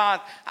worship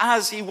God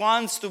as He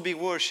wants to be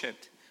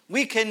worshipped.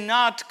 We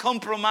cannot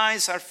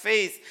compromise our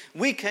faith.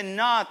 We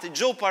cannot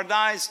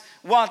jeopardize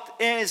what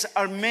is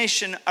our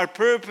mission, our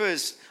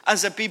purpose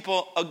as a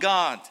people of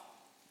God.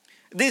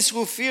 These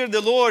who fear the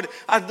Lord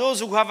are those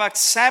who have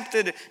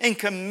accepted and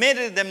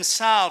committed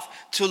themselves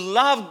to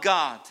love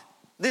God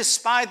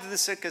despite the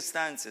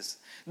circumstances.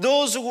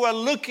 Those who are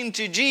looking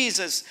to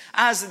Jesus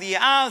as the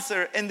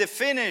author and the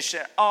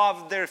finisher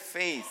of their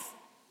faith.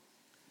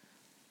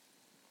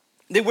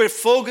 They were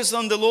focused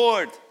on the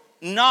Lord,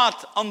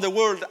 not on the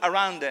world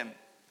around them.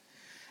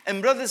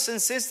 And brothers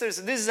and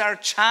sisters, this is our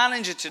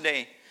challenge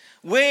today.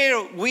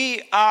 Where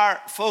we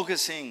are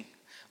focusing,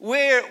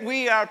 where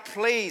we are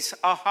placed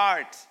our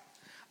heart.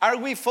 Are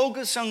we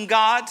focused on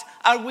God?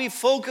 Are we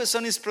focused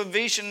on His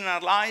provision in our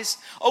lives?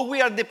 Or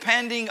we are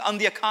depending on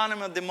the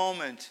economy of the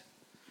moment?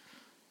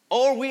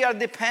 Or we are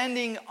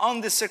depending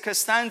on the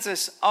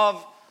circumstances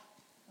of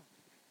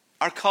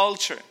our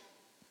culture?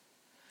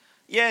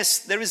 Yes,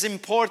 there is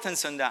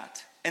importance in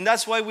that. And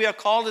that's why we are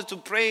called to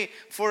pray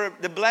for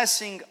the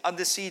blessing of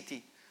the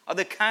city, of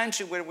the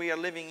country where we are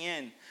living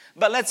in.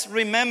 But let's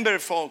remember,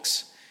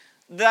 folks,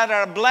 that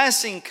our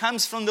blessing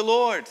comes from the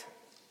Lord,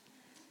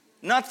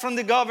 not from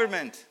the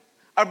government.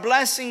 Our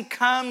blessing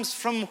comes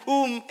from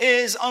whom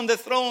is on the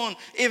throne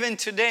even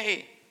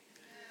today.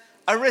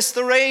 Our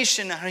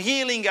restoration, our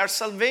healing, our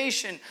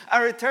salvation,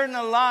 our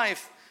eternal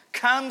life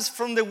comes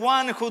from the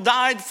one who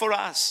died for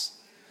us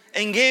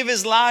and gave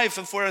His life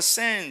for our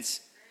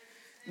sins.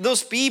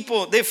 Those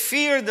people, they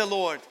feared the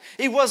Lord.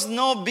 It was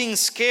not being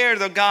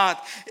scared of God.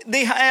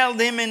 They held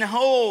Him in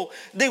awe.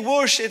 They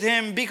worshiped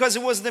Him because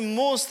it was the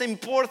most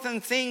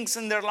important things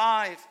in their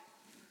life.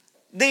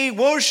 They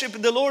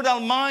worshiped the Lord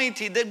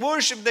Almighty. They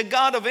worshiped the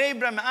God of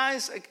Abraham,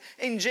 Isaac,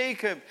 and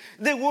Jacob.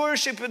 They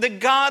worshiped the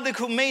God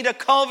who made a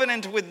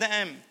covenant with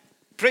them.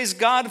 Praise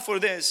God for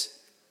this.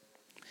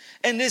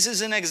 And this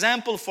is an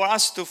example for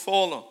us to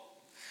follow.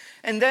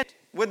 And then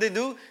what they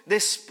do, they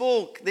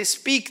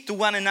speak to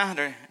one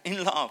another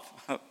in love.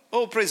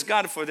 Oh, praise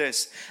God for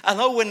this. I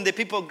love when the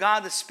people of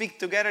God speak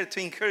together to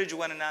encourage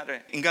one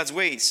another in God's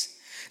ways.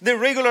 They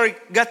regularly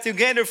got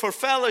together for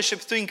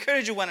fellowship to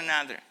encourage one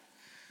another.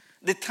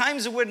 The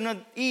times were not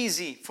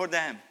easy for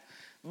them,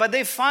 but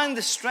they find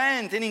the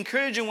strength in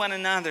encouraging one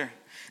another.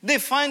 They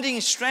finding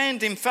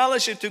strength in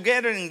fellowship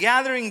together and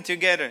gathering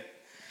together.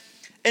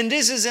 And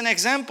this is an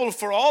example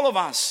for all of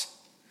us.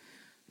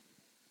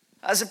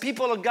 As a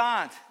people of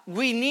God,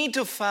 we need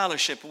to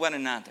fellowship one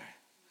another.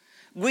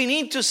 We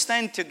need to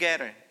stand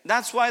together.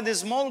 That's why the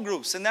small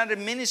groups and other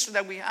ministry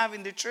that we have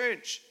in the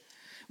church.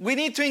 We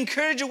need to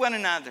encourage one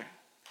another.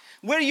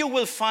 Where you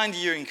will find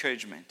your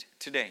encouragement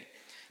today?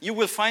 You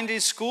will find it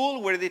in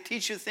school where they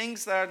teach you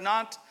things that are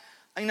not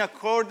in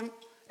accord,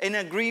 in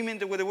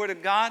agreement with the Word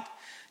of God.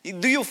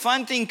 Do you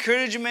find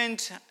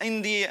encouragement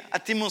in the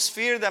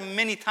atmosphere that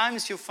many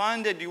times you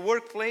find at your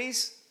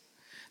workplace?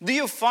 Do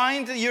you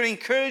find your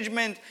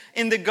encouragement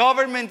in the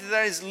government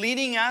that is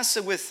leading us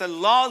with a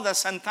law that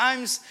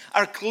sometimes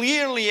are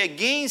clearly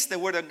against the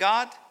Word of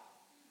God?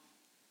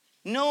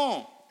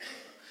 No.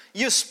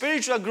 Your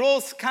spiritual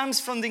growth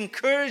comes from the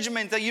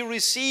encouragement that you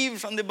receive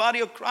from the body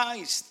of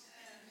Christ.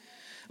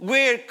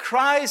 Where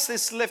Christ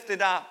is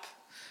lifted up,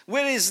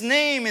 where His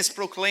name is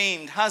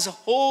proclaimed as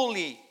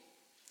holy.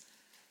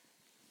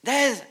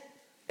 That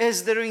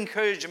is their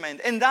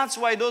encouragement. And that's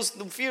why those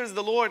who fear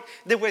the Lord,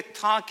 they were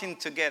talking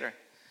together.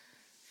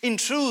 In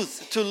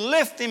truth, to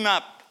lift Him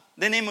up,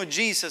 the name of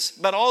Jesus,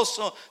 but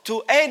also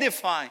to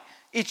edify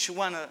each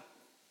one,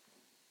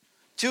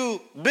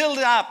 to build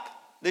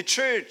up the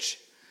church,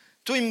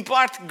 to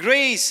impart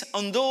grace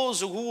on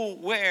those who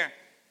were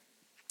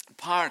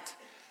part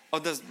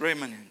of the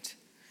remnant.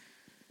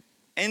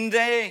 And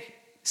they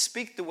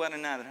speak to one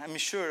another, I'm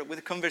sure, with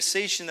a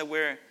conversation that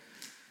were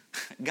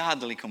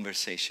godly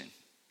conversation.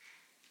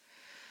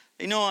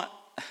 You know,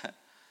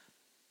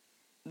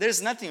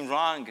 there's nothing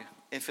wrong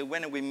if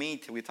when we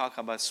meet, we talk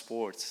about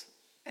sports.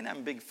 And I'm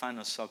a big fan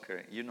of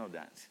soccer, you know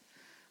that.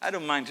 I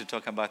don't mind to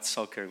talk about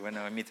soccer when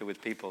I meet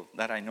with people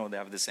that I know they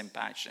have the same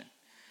passion.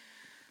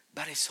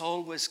 But it's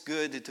always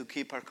good to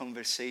keep our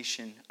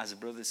conversation as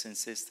brothers and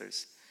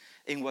sisters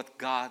in what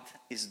God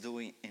is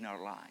doing in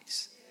our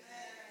lives.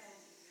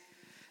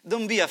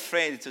 Don't be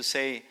afraid to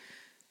say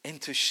and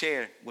to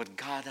share what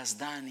God has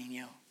done in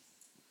you.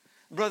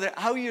 Brother,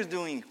 how are you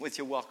doing with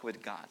your walk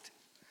with God?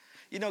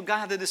 You know,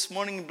 God this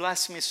morning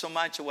blessed me so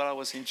much while I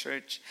was in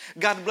church.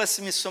 God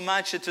blessed me so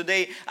much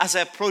today as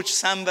I approach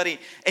somebody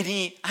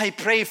and I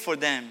pray for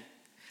them.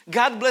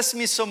 God blessed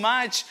me so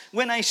much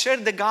when I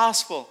shared the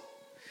gospel.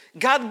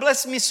 God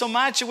blessed me so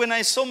much when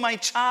I saw my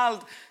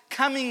child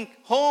coming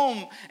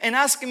home and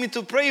asking me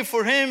to pray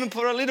for him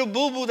for a little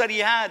boo-boo that he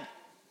had.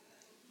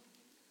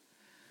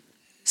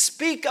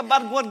 Speak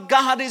about what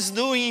God is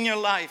doing in your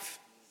life.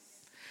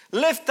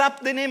 Lift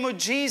up the name of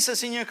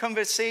Jesus in your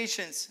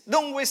conversations.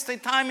 Don't waste the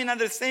time in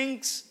other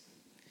things.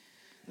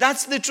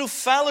 That's the true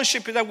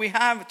fellowship that we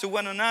have to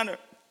one another.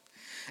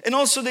 And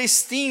also they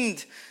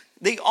esteemed,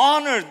 they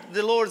honored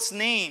the Lord's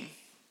name.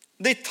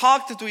 They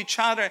talked to each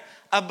other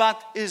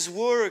about His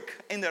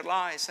work in their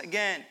lives.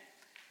 Again,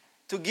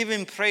 to give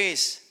Him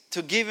praise,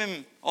 to give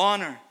Him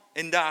honor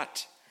in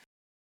that.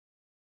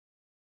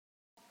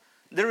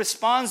 The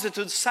response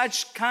to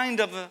such kind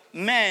of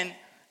men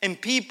and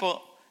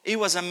people, it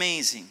was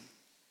amazing.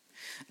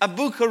 A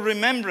book of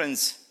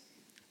remembrance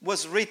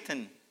was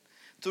written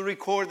to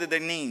record their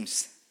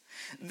names.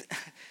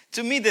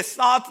 To me, the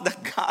thought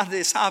that God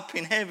is up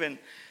in heaven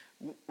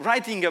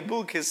writing a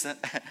book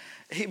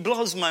it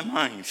blows my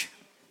mind.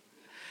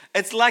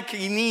 It's like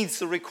He needs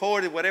to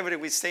record whatever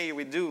we say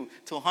we do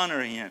to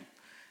honor Him.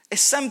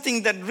 It's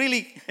something that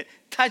really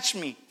touched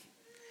me.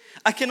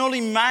 I can only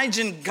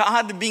imagine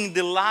God being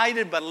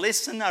delighted by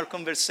listening to our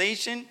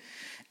conversation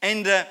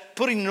and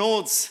putting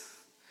notes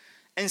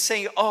and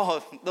saying,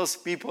 oh, those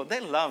people, they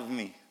love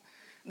me.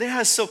 They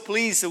are so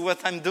pleased with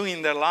what I'm doing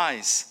in their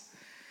lives.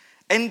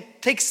 And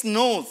takes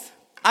note.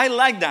 I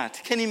like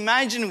that. Can you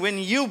imagine when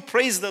you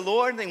praise the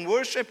Lord in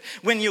worship,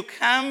 when you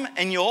come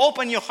and you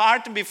open your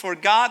heart before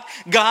God,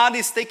 God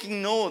is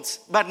taking notes,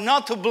 but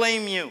not to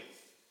blame you,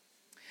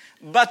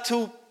 but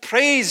to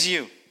praise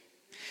you.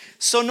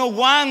 So no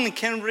one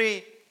can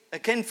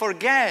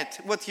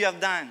forget what you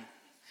have done.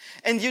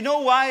 And you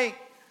know why?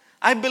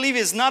 I believe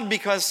it's not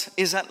because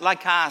it's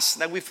like us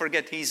that we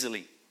forget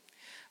easily.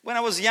 When I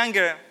was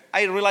younger,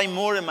 I relied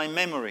more on my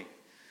memory.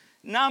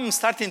 Now I'm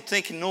starting to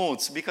take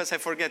notes because I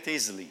forget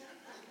easily.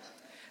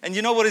 And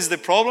you know what is the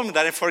problem?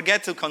 That I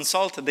forget to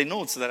consult the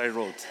notes that I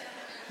wrote.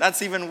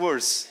 That's even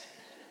worse.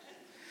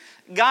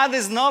 God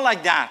is not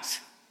like that.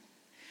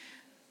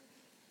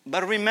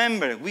 But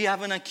remember, we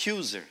have an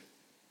accuser.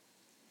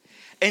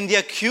 And the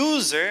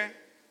accuser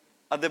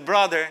of the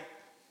brother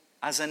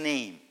has a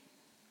name.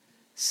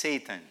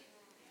 Satan.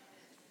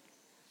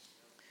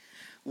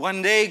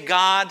 One day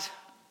God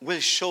will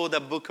show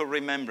the book of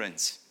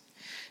remembrance.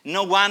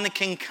 No one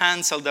can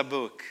cancel the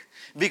book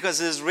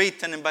because it's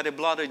written by the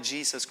blood of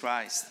Jesus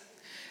Christ.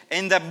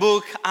 And the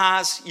book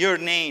has your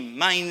name,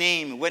 my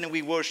name, when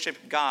we worship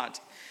God.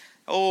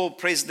 Oh,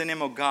 praise the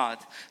name of God.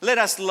 Let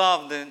us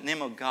love the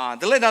name of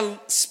God. Let us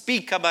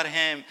speak about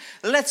Him.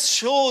 Let's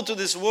show to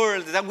this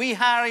world that we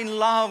are in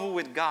love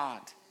with God.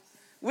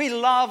 We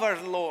love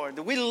our Lord.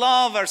 We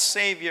love our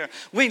Savior.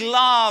 We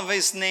love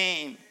His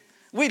name.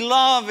 We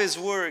love His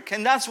work.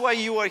 And that's why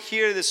you are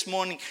here this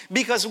morning.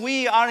 Because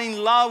we are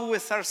in love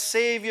with our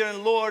Savior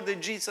and Lord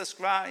Jesus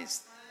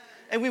Christ.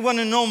 And we want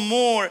to know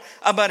more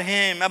about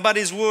Him, about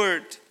His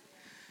Word.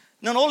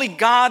 Not only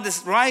God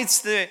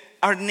writes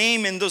our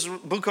name in those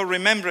book of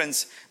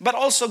remembrance, but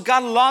also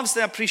God loves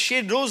and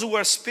appreciates those who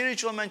are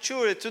spiritually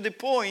mature to the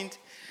point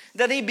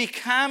that they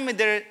become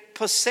their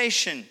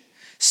possession,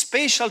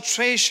 special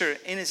treasure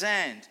in His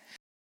hand.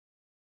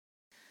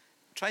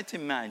 Try to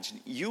imagine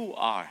you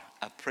are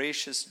a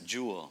precious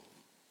jewel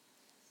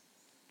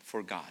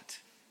for God.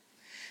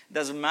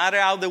 Doesn't matter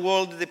how the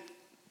world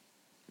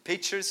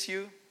pictures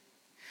you.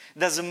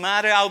 Doesn't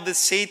matter how the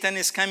Satan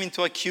is coming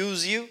to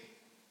accuse you.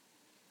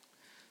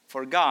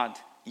 For God,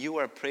 you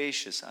are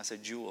precious as a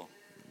jewel.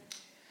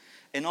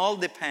 And all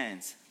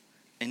depends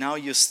on how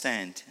you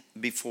stand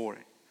before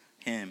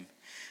Him.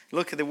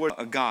 Look at the word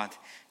of God.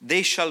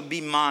 They shall be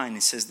mine,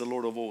 says the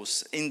Lord of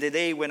hosts, in the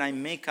day when I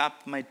make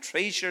up my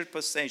treasured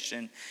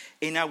possession,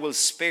 and I will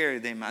spare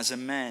them as a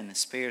man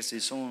spares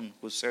his own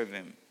who serve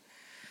him.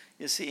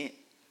 You see,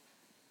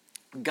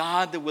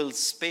 God will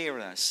spare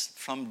us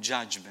from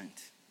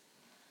judgment.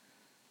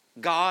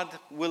 God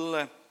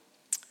will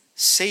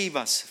save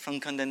us from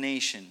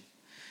condemnation.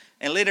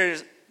 And later,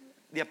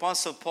 the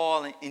Apostle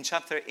Paul in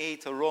chapter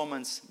 8 of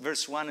Romans,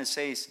 verse 1, it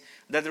says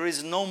that there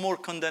is no more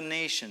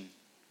condemnation.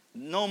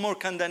 No more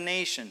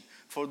condemnation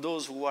for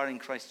those who are in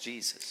Christ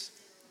Jesus.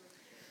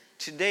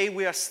 Today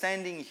we are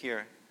standing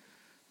here.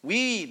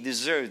 We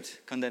deserved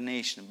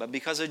condemnation, but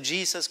because of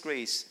Jesus'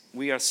 grace,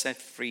 we are set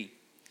free.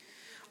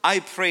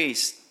 I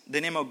praise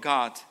the name of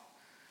God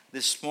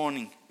this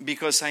morning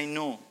because I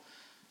know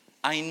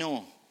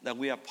that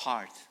we are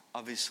part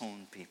of His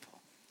own people.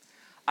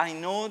 I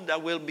know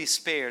that we'll be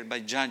spared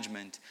by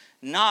judgment,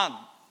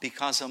 not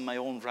because of my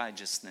own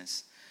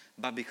righteousness,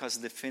 but because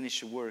of the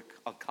finished work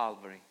of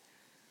Calvary.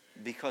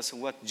 Because of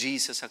what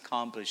Jesus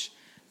accomplished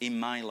in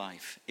my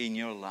life, in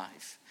your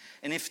life.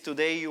 And if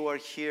today you are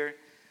here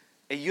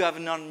and you have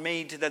not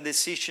made the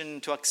decision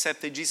to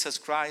accept Jesus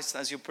Christ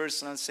as your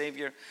personal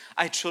Savior,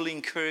 I truly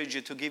encourage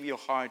you to give your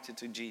heart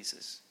to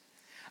Jesus.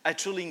 I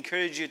truly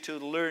encourage you to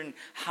learn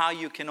how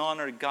you can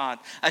honor God.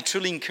 I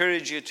truly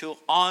encourage you to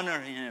honor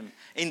Him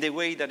in the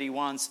way that He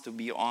wants to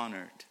be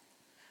honored.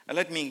 And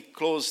let me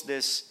close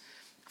this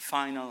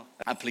final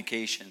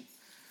application.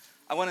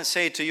 I want to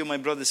say to you, my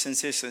brothers and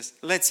sisters,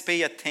 let's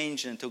pay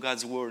attention to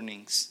God's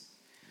warnings.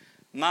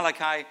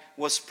 Malachi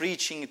was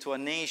preaching to a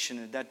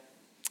nation that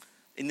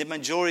in the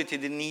majority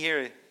didn't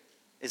hear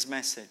his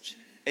message.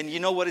 And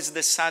you know what is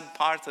the sad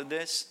part of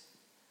this?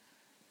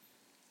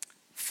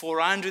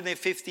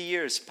 450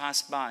 years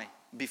passed by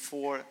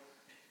before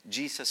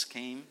Jesus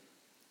came.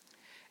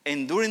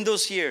 And during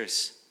those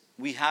years,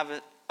 we have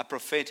a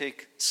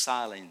prophetic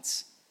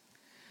silence.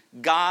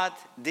 God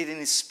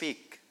didn't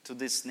speak to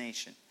this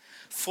nation.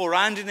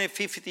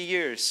 450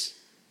 years.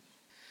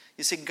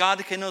 You see, God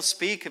cannot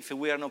speak if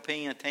we are not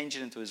paying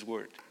attention to His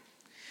word.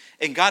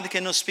 And God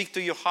cannot speak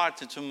to your heart,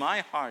 to my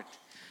heart,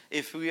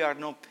 if we are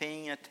not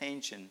paying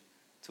attention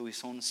to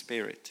His own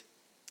Spirit.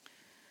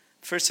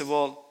 First of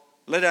all,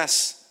 let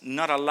us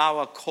not allow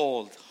a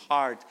cold,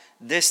 hard,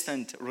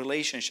 distant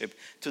relationship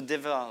to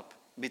develop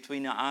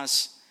between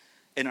us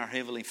and our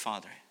Heavenly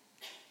Father.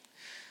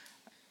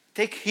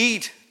 Take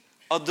heed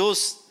of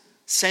those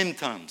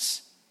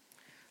symptoms.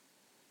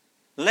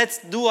 Let's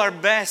do our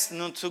best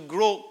not to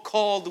grow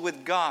cold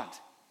with God.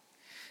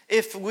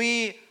 If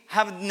we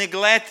have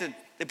neglected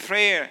the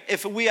prayer,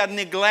 if we have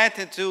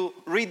neglected to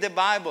read the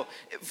Bible,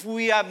 if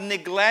we have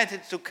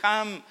neglected to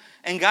come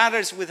and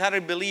gather with other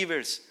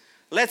believers,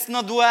 let's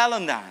not dwell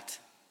on that.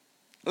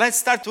 Let's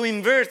start to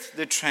invert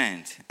the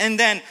trend. And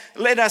then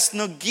let us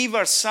not give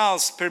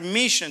ourselves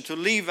permission to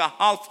live a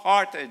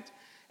half-hearted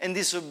and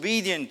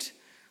disobedient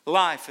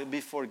life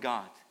before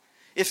God.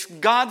 If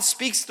God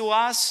speaks to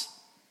us,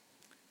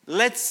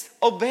 let's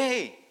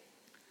obey.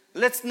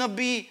 Let's not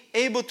be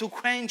able to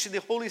quench the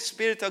Holy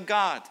Spirit of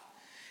God.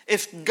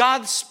 If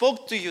God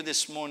spoke to you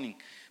this morning,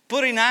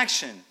 put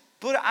action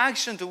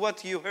to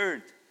what you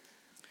heard.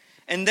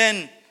 And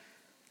then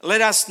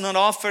let us not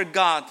offer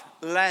God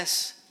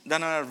less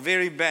than our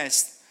very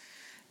best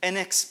and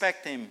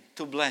expect Him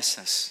to bless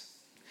us.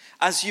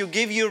 As you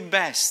give your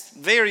best,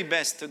 very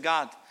best to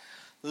God,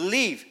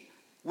 live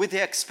with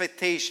the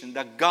expectation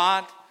that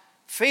God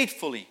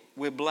faithfully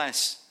will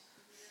bless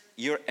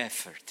your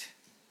effort.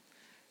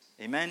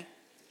 Amen?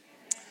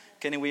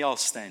 Can we all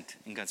stand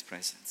in God's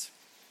presence?